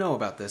people who know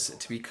about this,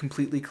 to be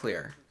completely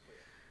clear,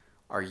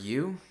 are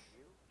you,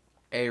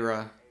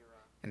 Era,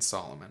 and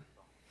Solomon.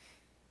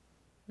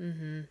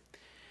 Mm-hmm.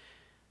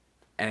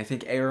 And I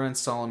think Era and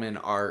Solomon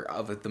are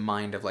of the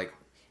mind of like,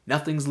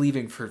 nothing's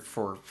leaving for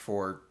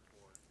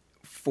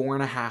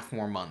 4.5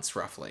 more months,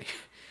 roughly.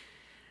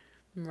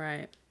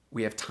 Right.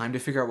 We have time to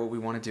figure out what we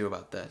want to do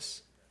about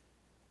this.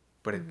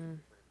 But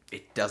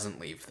it doesn't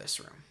leave this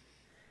room.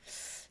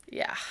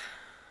 Yeah.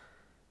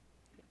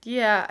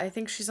 Yeah, I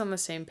think she's on the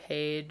same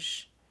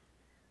page.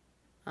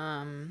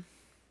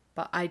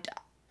 But I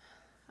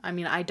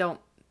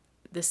don't...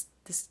 This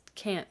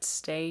can't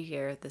stay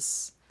here.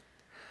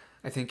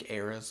 I think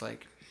Era's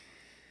like,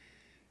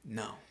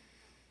 no.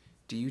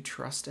 Do you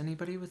trust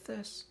anybody with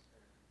this?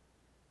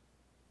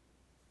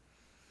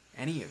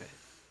 Any of it?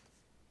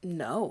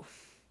 No,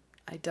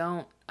 I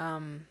don't.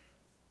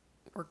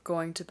 We're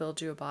going to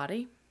build you a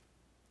body.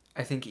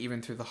 I think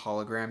even through the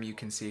hologram, you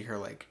can see her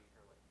like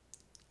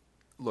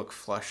look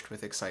flushed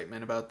with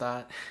excitement about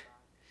that.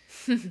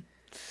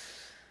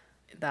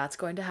 That's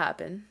going to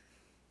happen.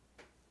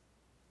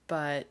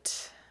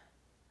 But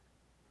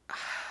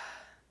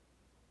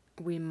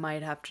we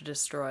might have to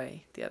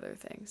destroy the other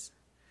things.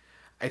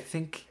 I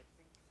think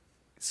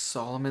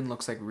Solomon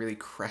looks like really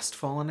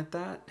crestfallen at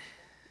that.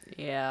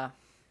 Yeah.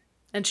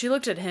 And she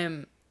looked at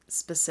him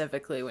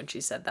specifically when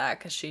she said that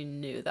because she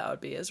knew that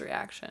would be his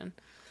reaction.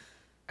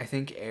 I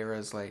think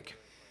Era's like,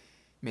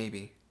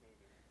 maybe.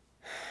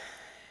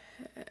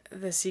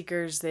 The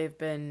Seekers, they've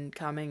been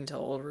coming to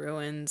old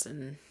ruins,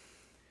 and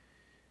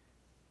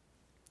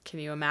can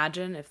you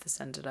imagine if this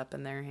ended up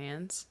in their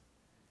hands?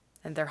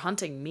 And they're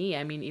hunting me.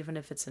 I mean, even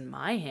if it's in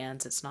my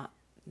hands, it's not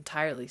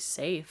entirely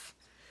safe.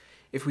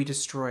 If we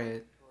destroy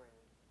it,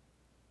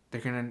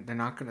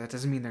 that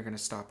doesn't mean they're gonna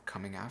stop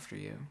coming after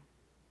you.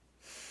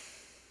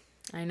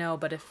 I know,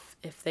 but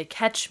if they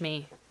catch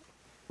me,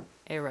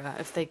 Era,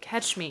 if they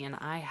catch me and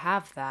I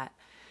have that,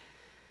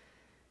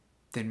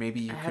 then maybe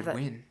you could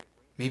win.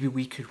 Maybe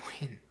we could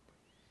win.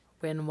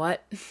 Win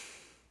what?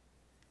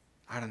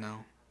 I don't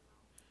know.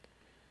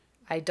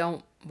 I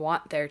don't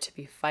want there to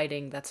be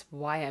fighting. That's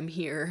why I'm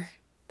here.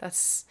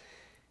 That's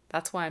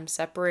why I'm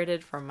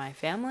separated from my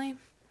family.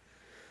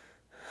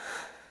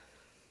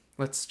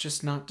 Let's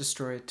just not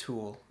destroy a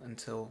tool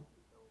until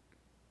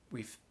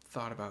we've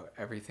thought about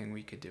everything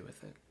we could do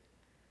with it.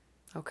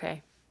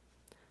 Okay.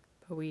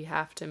 But we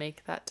have to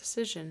make that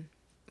decision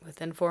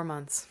within 4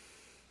 months.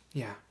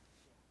 Yeah.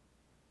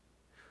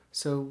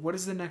 So what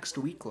does the next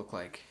week look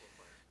like?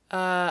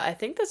 I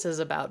think this is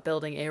about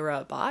building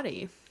Aira a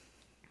body.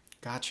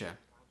 Gotcha.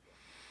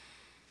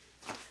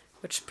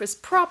 Which is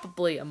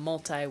probably a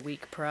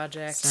multi-week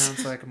project.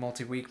 Sounds like a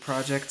multi-week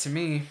project to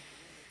me.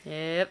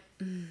 Yep.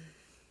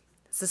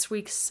 Is this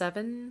week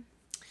 7?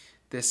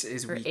 This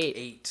is Or week 8?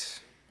 8.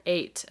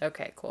 8.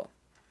 Okay, cool.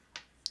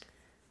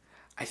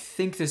 I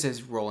think this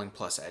is rolling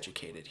plus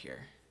educated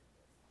here.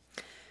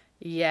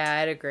 Yeah,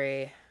 I'd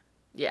agree.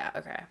 Yeah,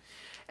 okay.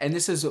 And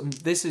this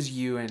is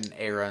you and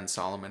Aira and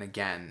Solomon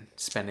again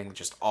spending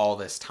just all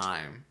this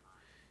time.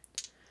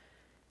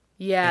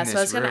 Yeah, so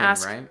I was going to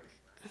ask. Right?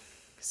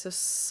 So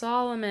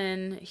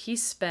Solomon, he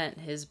spent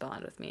his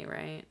bond with me,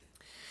 right?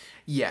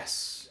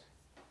 Yes.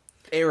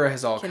 Aira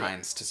has all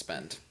kinds to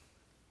spend.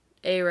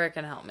 Aira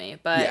can help me,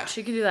 but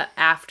she can do that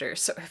after,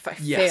 so if I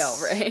fail,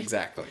 right?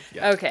 Exactly.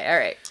 Yeah. Okay,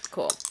 alright,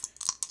 cool.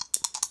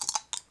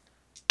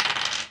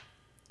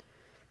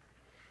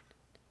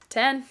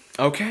 10.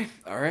 Okay,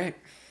 alright.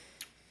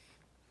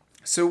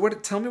 So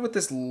tell me what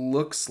this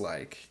looks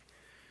like.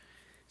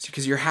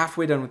 Because you're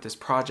halfway done with this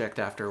project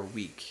after a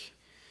week.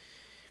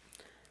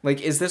 Like,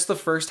 is this the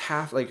first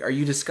half? Like, are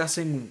you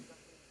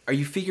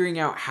figuring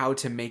out how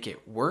to make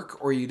it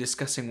work, or are you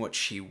discussing what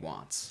she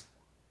wants?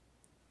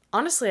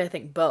 Honestly, I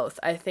think both.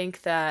 I think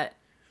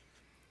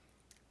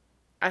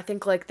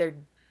like their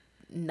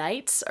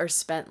nights are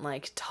spent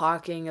like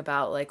talking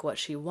about like what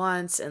she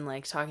wants and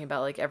like talking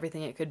about like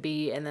everything it could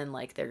be, and then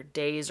like their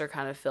days are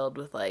kind of filled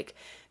with like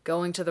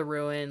going to the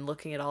ruin,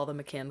 looking at all the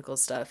mechanical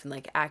stuff, and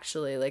like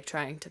actually like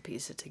trying to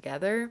piece it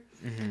together.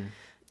 Mm-hmm.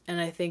 And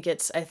I think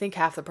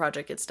half the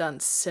project gets done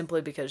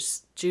simply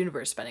because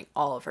Juniper's spending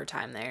all of her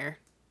time there,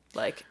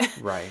 like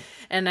right.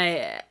 And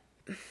I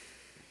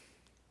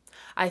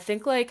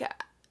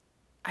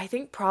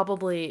think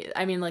probably,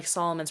 I mean, like,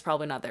 Solomon's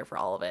probably not there for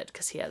all of it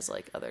because he has,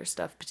 like, other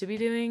stuff to be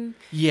doing.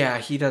 Yeah,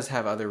 he does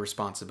have other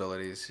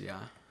responsibilities,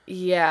 yeah.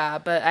 Yeah,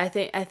 but I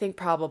think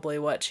probably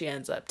what she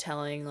ends up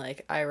telling,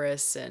 like,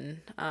 Iris and,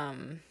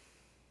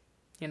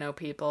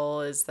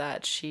 people is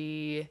that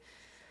she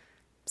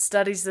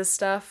studies this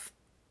stuff,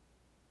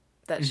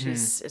 that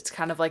it's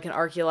kind of like an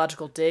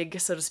archaeological dig,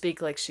 so to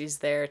speak, like, she's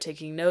there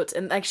taking notes,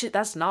 and, actually,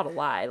 that's not a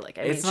lie, like,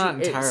 It's not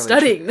entirely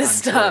studying this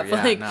stuff,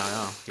 yeah, like,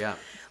 no, yeah.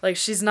 Like,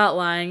 she's not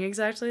lying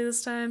exactly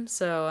this time,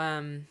 so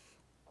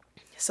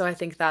I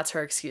think that's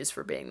her excuse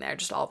for being there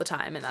just all the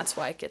time, and that's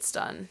why it gets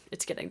done.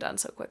 It's getting done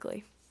so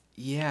quickly.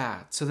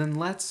 Yeah, so then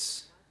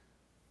let's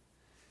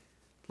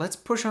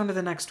push on to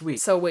the next week.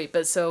 So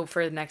wait, so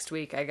for next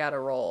week, I gotta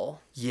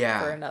roll.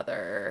 Yeah. For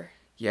another.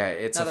 Yeah,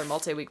 it's another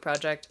multi-week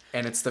project.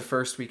 And it's the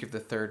first week of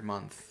the 3rd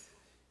month.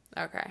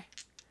 Okay.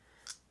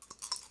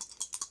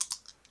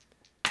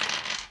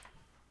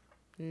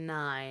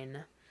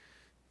 9.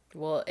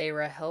 Will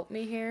Aira help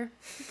me here?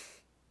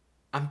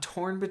 I'm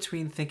torn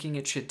between thinking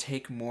it should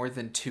take more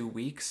than 2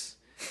 weeks.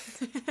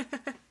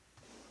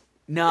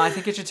 No, I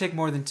think it should take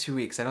more than 2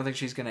 weeks. I don't think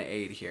she's going to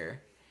aid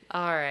here.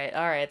 All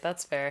right,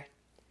 that's fair.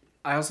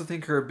 I also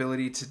think her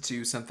ability to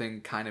do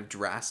something kind of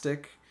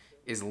drastic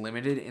is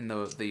limited in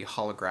the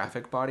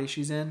holographic body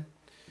she's in.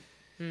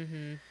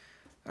 Mm-hmm.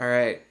 All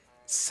right,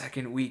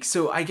 2nd week.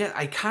 So I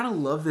kind of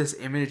love this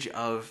image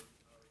of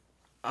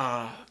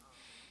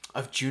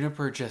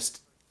Juniper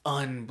just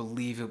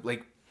unbelievable,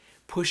 like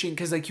pushing,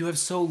 because like you have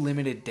so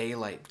limited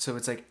daylight, so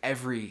it's like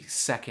every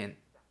second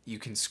you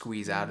can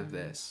squeeze out of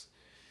this,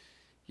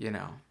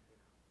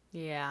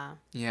 Yeah,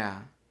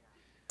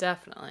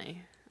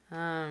 definitely.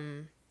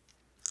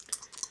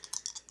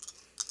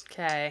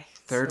 Okay,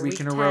 3rd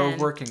week in a row of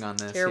working on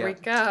this. Here we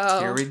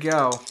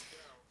go.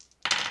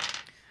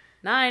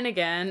 9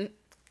 again.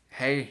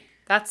 Hey,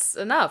 that's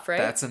enough, right?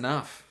 That's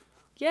enough.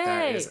 Yay.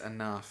 That is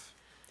enough.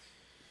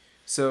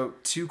 So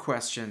 2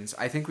 questions.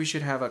 I think we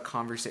should have a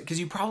conversation, because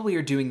you probably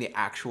are doing the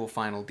actual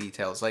final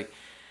details. Like,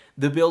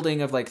 the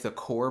building of, like, the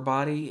core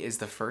body is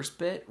the first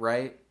bit,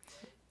 right?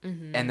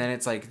 Mm-hmm. And then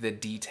it's, like, the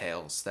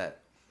details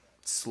that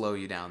slow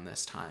you down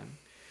this time.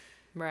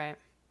 Right.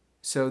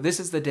 So this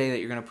is the day that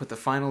you're going to put the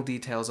final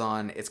details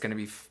on. It's going to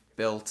be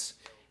built,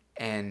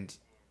 and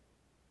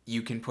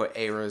you can put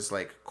Aira's,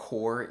 like,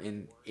 core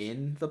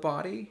in the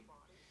body.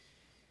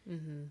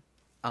 Mm-hmm.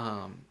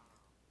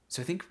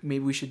 So I think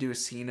maybe we should do a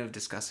scene of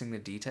discussing the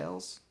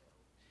details.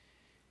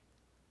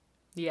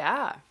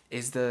 Yeah.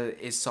 Is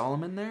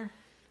Solomon there?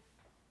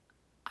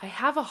 I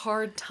have a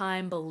hard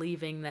time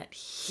believing that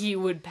he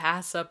would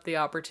pass up the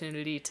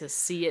opportunity to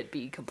see it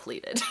be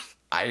completed.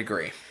 I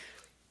agree.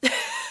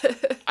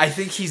 I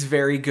think he's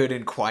very good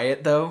and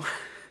quiet, though.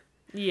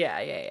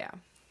 Yeah.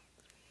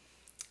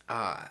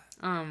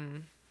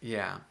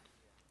 Yeah.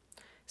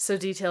 So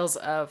details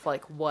of,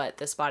 like, what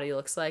this body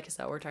looks like, is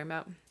that what we're talking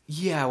about?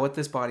 Yeah, what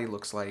this body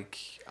looks like,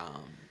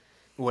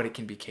 what it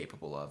can be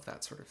capable of,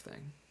 that sort of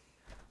thing.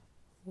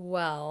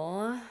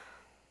 Well,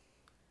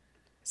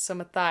 so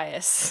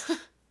Matthias.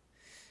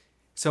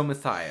 So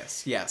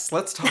Matthias, yes.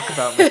 Let's talk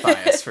about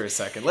Matthias for a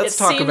second. Let's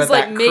talk about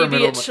like that maybe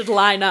criminal. it should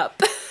line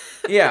up.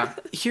 Yeah.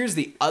 Here's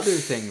the other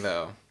thing,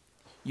 though.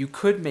 You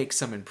could make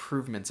some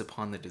improvements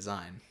upon the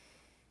design.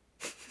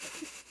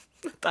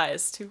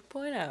 Matthias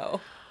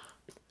 2.0.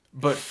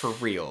 But for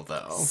real,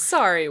 though.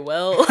 Sorry,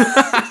 Will.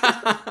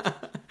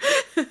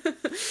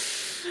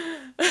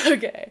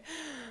 Okay.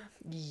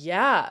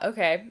 Yeah,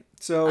 okay.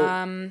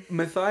 So,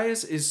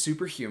 Matthias is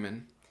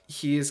superhuman.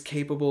 He is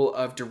capable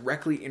of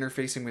directly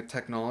interfacing with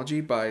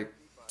technology by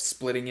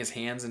splitting his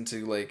hands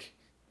into, like,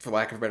 for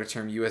lack of a better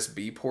term,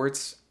 USB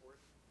ports.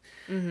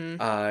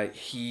 Mm-hmm.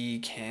 He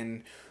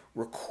can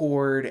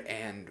record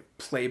and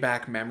play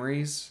back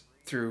memories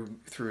through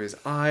his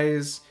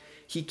eyes.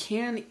 He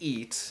can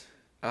eat,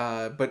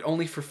 but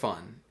only for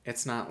fun.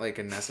 It's not, like,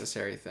 a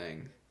necessary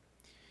thing.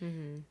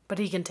 Mm-hmm. But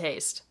he can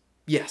taste.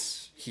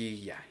 Yes,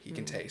 he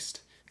can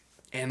taste.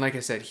 And like I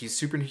said, he's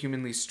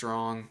superhumanly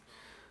strong,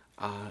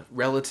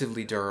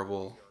 relatively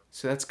durable.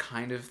 So that's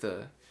kind of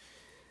the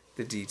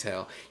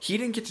detail. He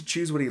didn't get to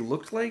choose what he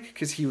looked like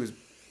because he was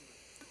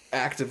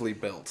actively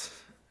built,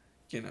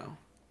 you know.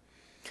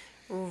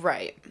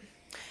 Right.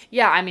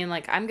 Yeah, I mean,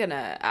 like, I'm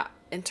gonna,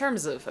 in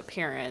terms of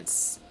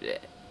appearance,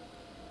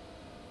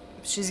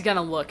 she's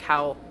gonna look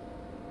how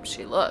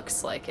she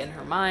looks, like, in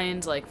her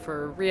mind, like,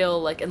 for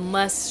real, like,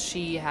 unless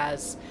she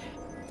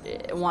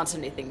wants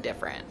anything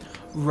different.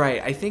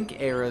 Right. I think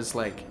Era's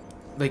like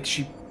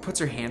she puts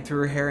her hand through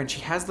her hair and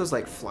she has those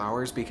like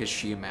flowers because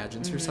she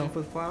imagines herself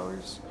with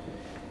flowers.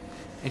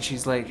 And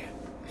she's like,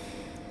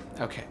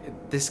 okay,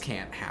 this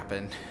can't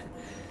happen.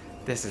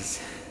 This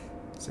is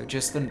so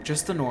just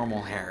the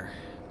normal hair.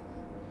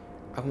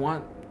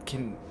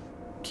 Can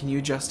you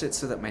adjust it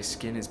so that my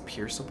skin is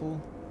pierceable?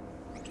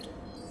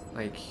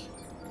 Like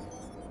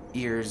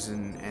ears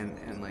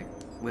and like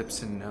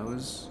lips and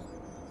nose?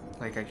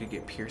 Like I could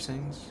get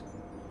piercings?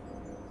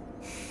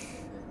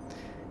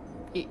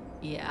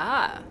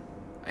 Yeah.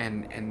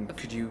 And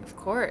could you... Of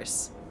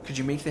course. Could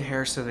you make the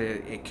hair so that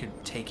it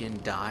could take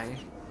in dye?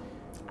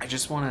 I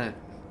want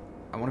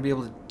to be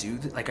able to do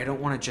that. Like, I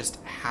don't want to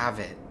just have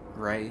it,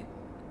 right?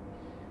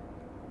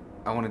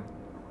 I want to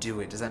do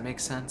it. Does that make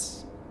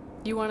sense?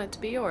 You want it to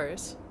be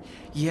yours.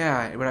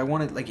 Yeah, but I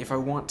want to, like, if I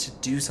want to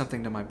do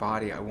something to my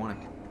body, I want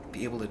to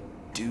be able to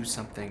do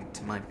something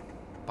to my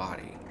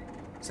body.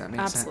 Does that make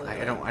Absolutely.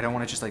 sense? I don't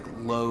want to just, like,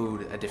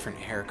 load a different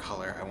hair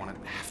color. I want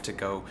to have to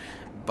go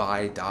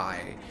buy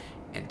dye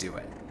and do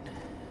it.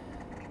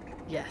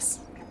 Yes.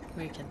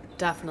 We can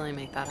definitely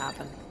make that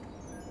happen.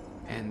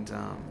 And,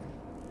 I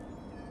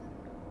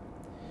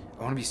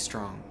want to be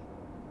strong.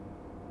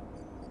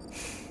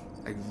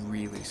 Like,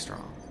 really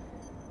strong.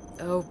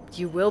 Oh,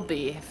 you will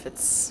be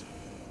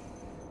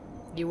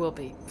you will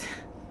be.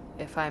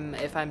 If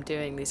I'm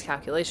doing these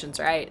calculations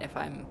right, if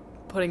I'm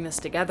putting this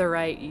together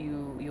right,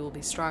 you will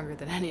be stronger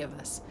than any of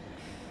us.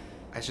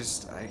 I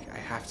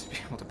have to be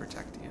able to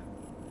protect you.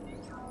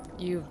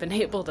 You've been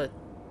able to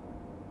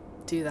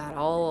do that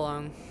all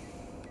along,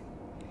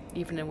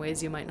 even in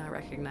ways you might not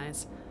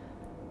recognize.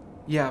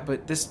 Yeah,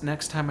 but this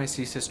next time I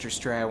see Sister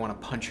Stray, I want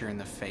to punch her in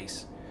the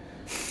face.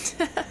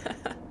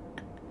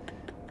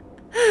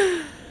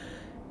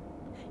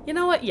 You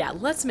know what? Yeah,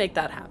 let's make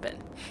that happen.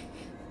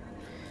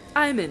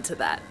 I'm into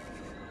that.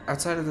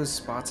 Outside of those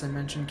spots I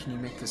mentioned, can you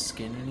make the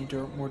skin any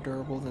more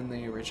durable than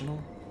the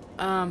original?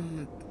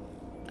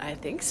 I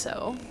think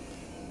so.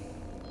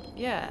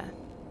 Yeah.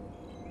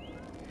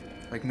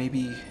 Like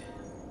maybe...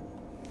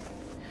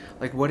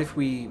 Like what if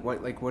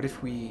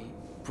we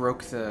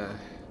broke the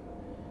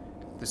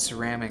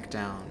ceramic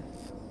down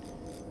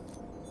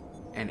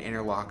and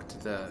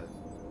interlocked the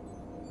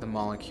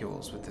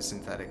molecules with the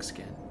synthetic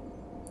skin?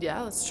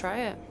 Yeah, let's try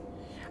it.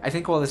 I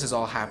think while this is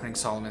all happening,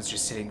 Solomon's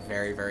just sitting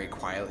very, very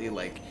quietly,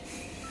 like,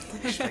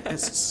 she's like,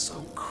 this is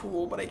so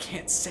cool, but I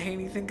can't say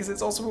anything because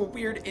it's also a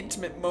weird,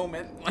 intimate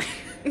moment.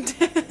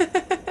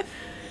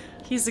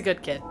 He's a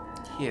good kid.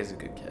 He is a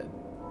good kid.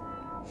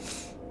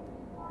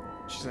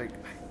 She's like,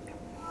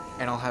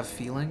 and I'll have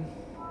feeling?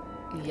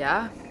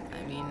 Yeah,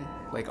 I mean...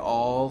 Like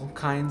all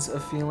kinds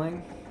of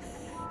feeling?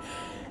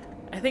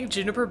 I think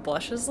Juniper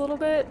blushes a little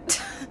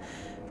bit.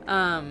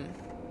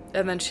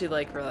 And then she,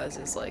 like,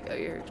 realizes, like, oh,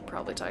 you're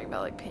probably talking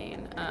about, like,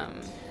 pain.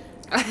 And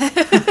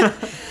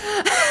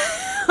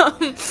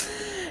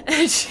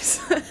she's...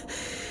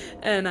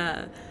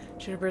 and,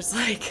 Juniper's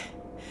like,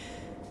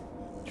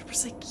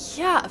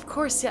 yeah, of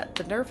course, yeah,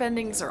 the nerve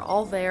endings are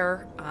all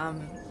there.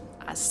 I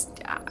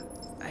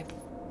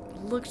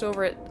looked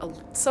over it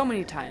so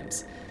many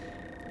times.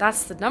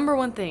 That's the number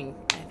one thing,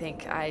 I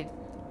think. I've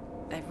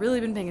really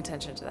been paying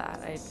attention to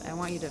that. I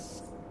want you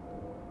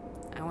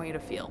to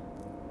feel.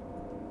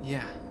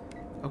 Yeah.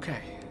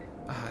 Okay.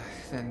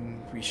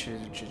 Then we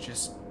should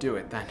just do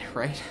it then,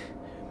 right?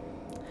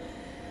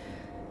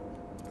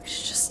 We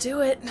should just do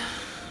it.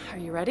 Are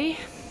you ready?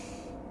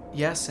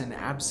 Yes, and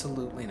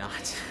absolutely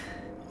not.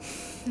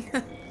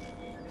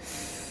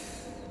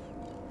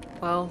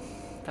 Well,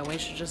 then we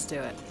should just do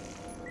it.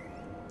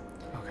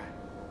 Okay.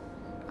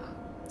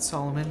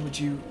 Solomon, would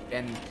you?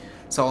 And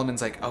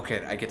Solomon's like,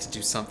 okay, I get to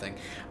do something.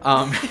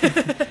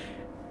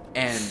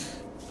 And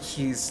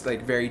he's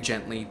like very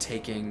gently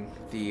taking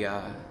the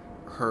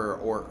her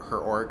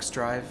Oryx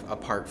drive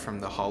apart from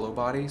the hollow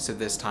body. So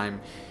this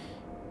time,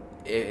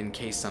 in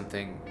case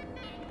something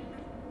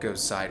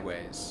goes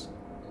sideways.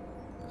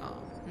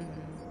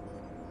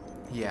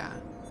 Yeah.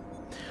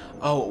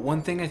 Oh,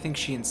 one thing I think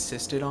she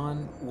insisted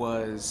on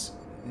was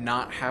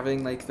not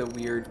having like the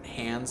weird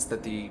hands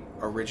that the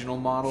original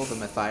model, the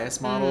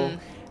Matthias model,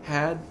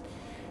 had.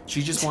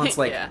 She just wants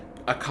like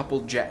a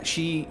couple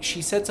she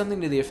said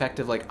something to the effect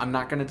of like, I'm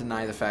not going to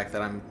deny the fact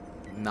that I'm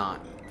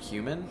not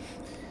human.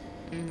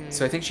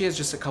 So I think she has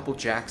just a couple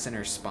jacks in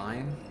her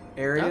spine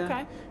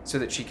area so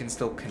that she can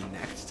still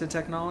connect to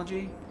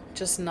technology.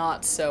 Just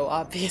not so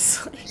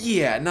obviously.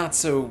 Yeah, not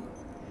so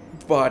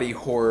body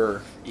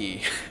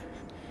horror-y.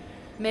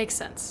 Makes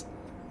sense.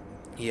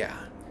 Yeah.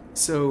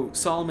 So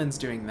Solomon's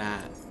doing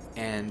that,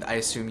 and I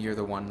assume you're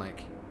the one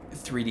like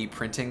 3D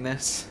printing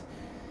this.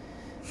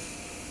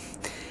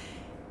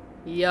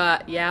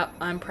 Yeah,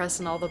 I'm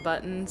pressing all the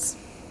buttons.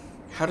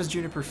 How does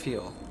Juniper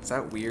feel? Is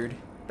that weird?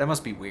 That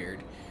must be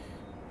weird.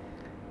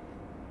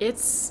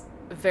 It's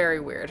very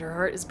weird. Her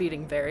heart is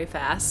beating very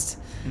fast.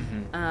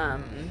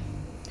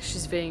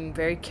 She's being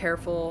very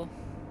careful,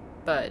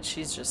 but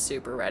she's just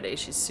super ready.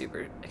 She's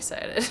super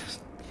excited.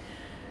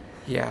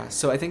 Yeah,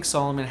 so I think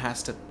Solomon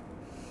has to,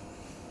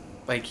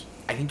 like,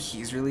 I think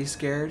he's really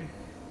scared,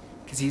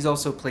 because he's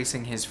also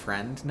placing his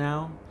friend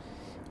now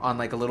on,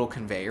 like, a little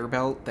conveyor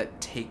belt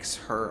that takes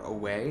her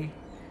away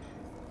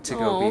to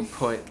go be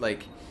put,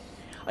 like,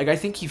 I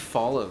think he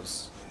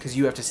follows, because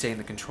you have to stay in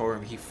the control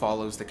room, he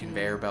follows the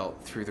conveyor belt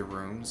through the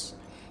rooms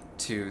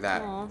to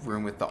that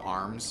room with the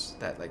arms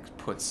that, like,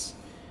 puts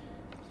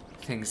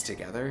things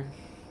together,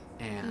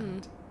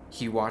 and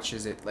he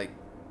watches it, like,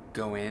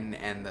 go in,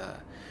 and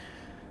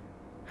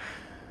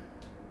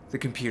the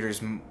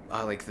computer's,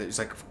 like, there's,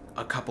 like,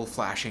 a couple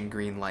flashing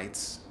green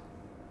lights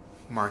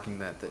marking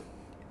that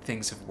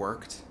things have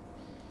worked,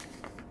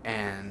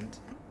 and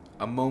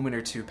a moment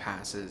or two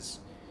passes,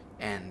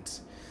 and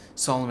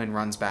Solomon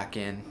runs back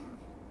in,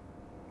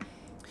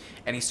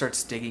 and he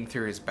starts digging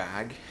through his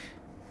bag,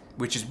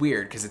 which is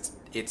weird, because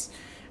it's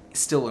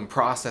still in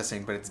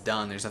processing, but it's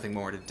done, there's nothing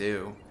more to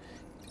do,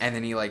 and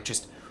then he, like,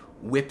 just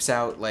whips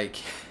out, like,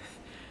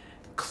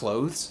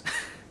 clothes.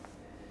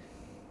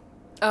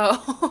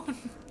 Oh.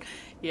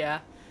 Yeah.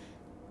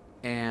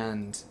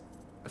 And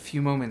a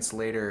few moments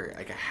later,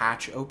 like, a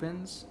hatch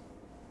opens,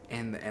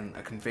 and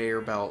a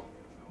conveyor belt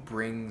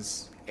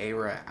brings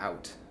Aira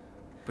out.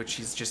 But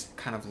she's just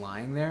kind of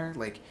lying there.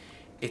 Like,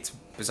 it's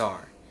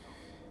bizarre.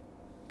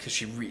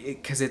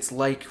 Because it's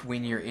like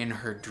when you're in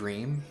her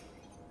dream,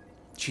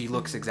 she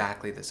looks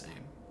exactly the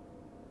same.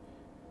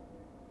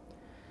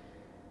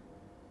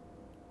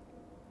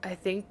 I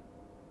think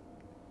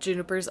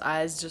Juniper's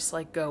eyes just,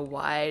 like, go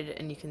wide,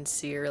 and you can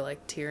see her,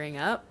 like, tearing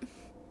up.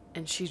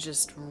 And she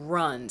just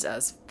runs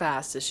as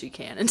fast as she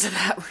can into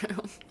that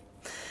room.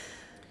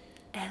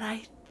 And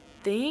I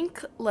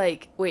think,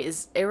 like... Wait,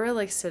 is Aira,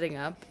 like, sitting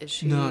up? Is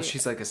she... No,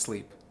 she's, like,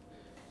 asleep.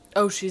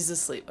 Oh, she's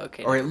asleep.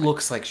 Okay. Or it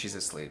looks like she's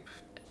asleep.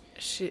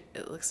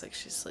 It looks like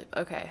she's asleep.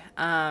 Okay.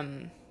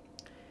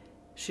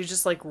 She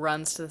just, like,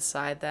 runs to the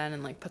side then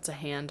and, like, puts a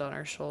hand on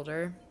her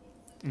shoulder.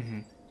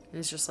 And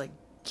is just, like,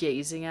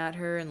 gazing at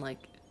her and, like,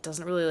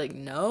 doesn't really, like,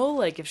 know,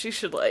 like, if she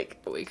should, like,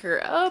 wake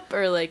her up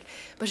or, like,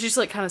 but she just,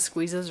 like, kind of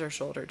squeezes her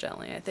shoulder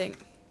gently, I think.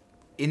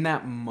 In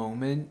that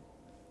moment,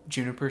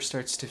 Juniper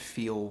starts to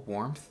feel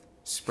warmth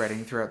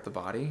spreading throughout the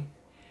body,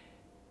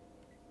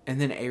 and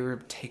then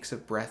Aira takes a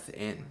breath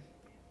in.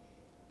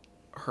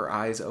 Her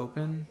eyes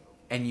open,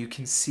 and you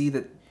can see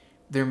that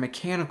they're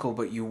mechanical,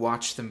 but you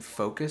watch them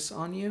focus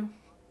on you,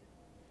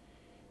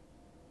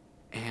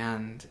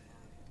 and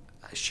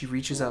she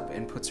reaches up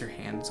and puts her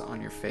hands on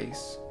your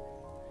face,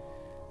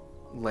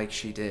 like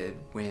she did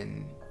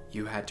when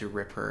you had to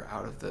rip her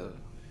out of the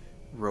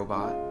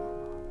robot.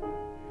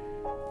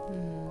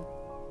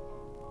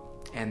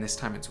 And this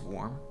time it's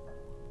warm.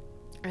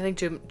 I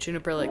think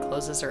Juniper, like,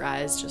 closes her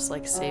eyes, just,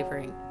 like,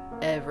 savoring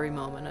every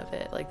moment of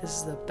it. Like, this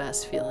is the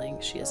best feeling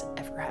she has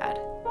ever had.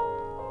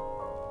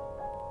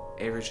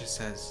 Aira just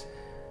says,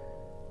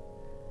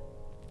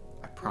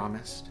 I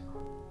promised.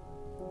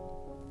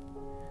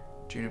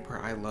 Juniper,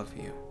 I love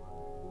you.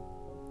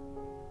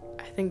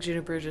 I think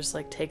Juniper just,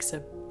 like, takes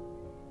a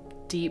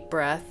deep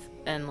breath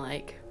and,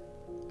 like,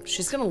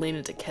 she's gonna lean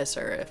in to kiss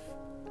her if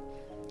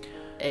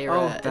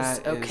Aira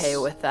is okay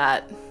with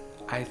that.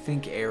 I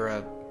think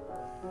Aira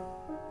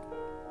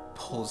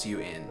pulls you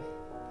in,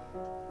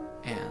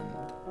 and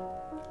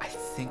I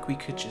think we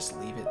could just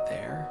leave it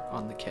there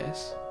on the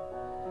kiss.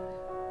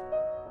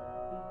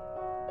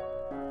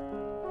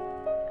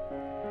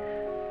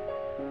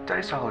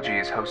 Diceology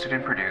is hosted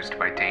and produced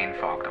by Dane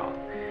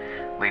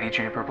Fogdahl. Lady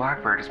Juniper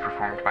Blackbird is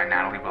performed by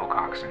Natalie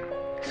Wilcoxon.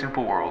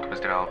 Simple World was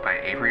developed by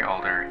Avery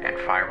Alder, and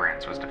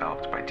Firebrands was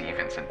developed by D.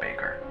 Vincent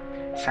Baker.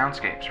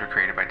 Soundscapes were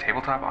created by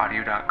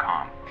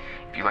tabletopaudio.com.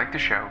 If you like the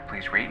show,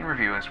 please rate and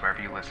review us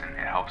wherever you listen.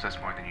 It helps us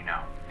more than you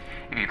know.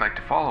 If you'd like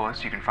to follow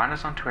us, you can find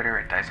us on Twitter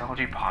at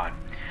DiceologyPod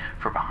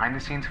for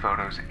behind-the-scenes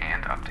photos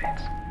and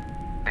updates.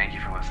 Thank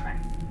you for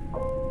listening.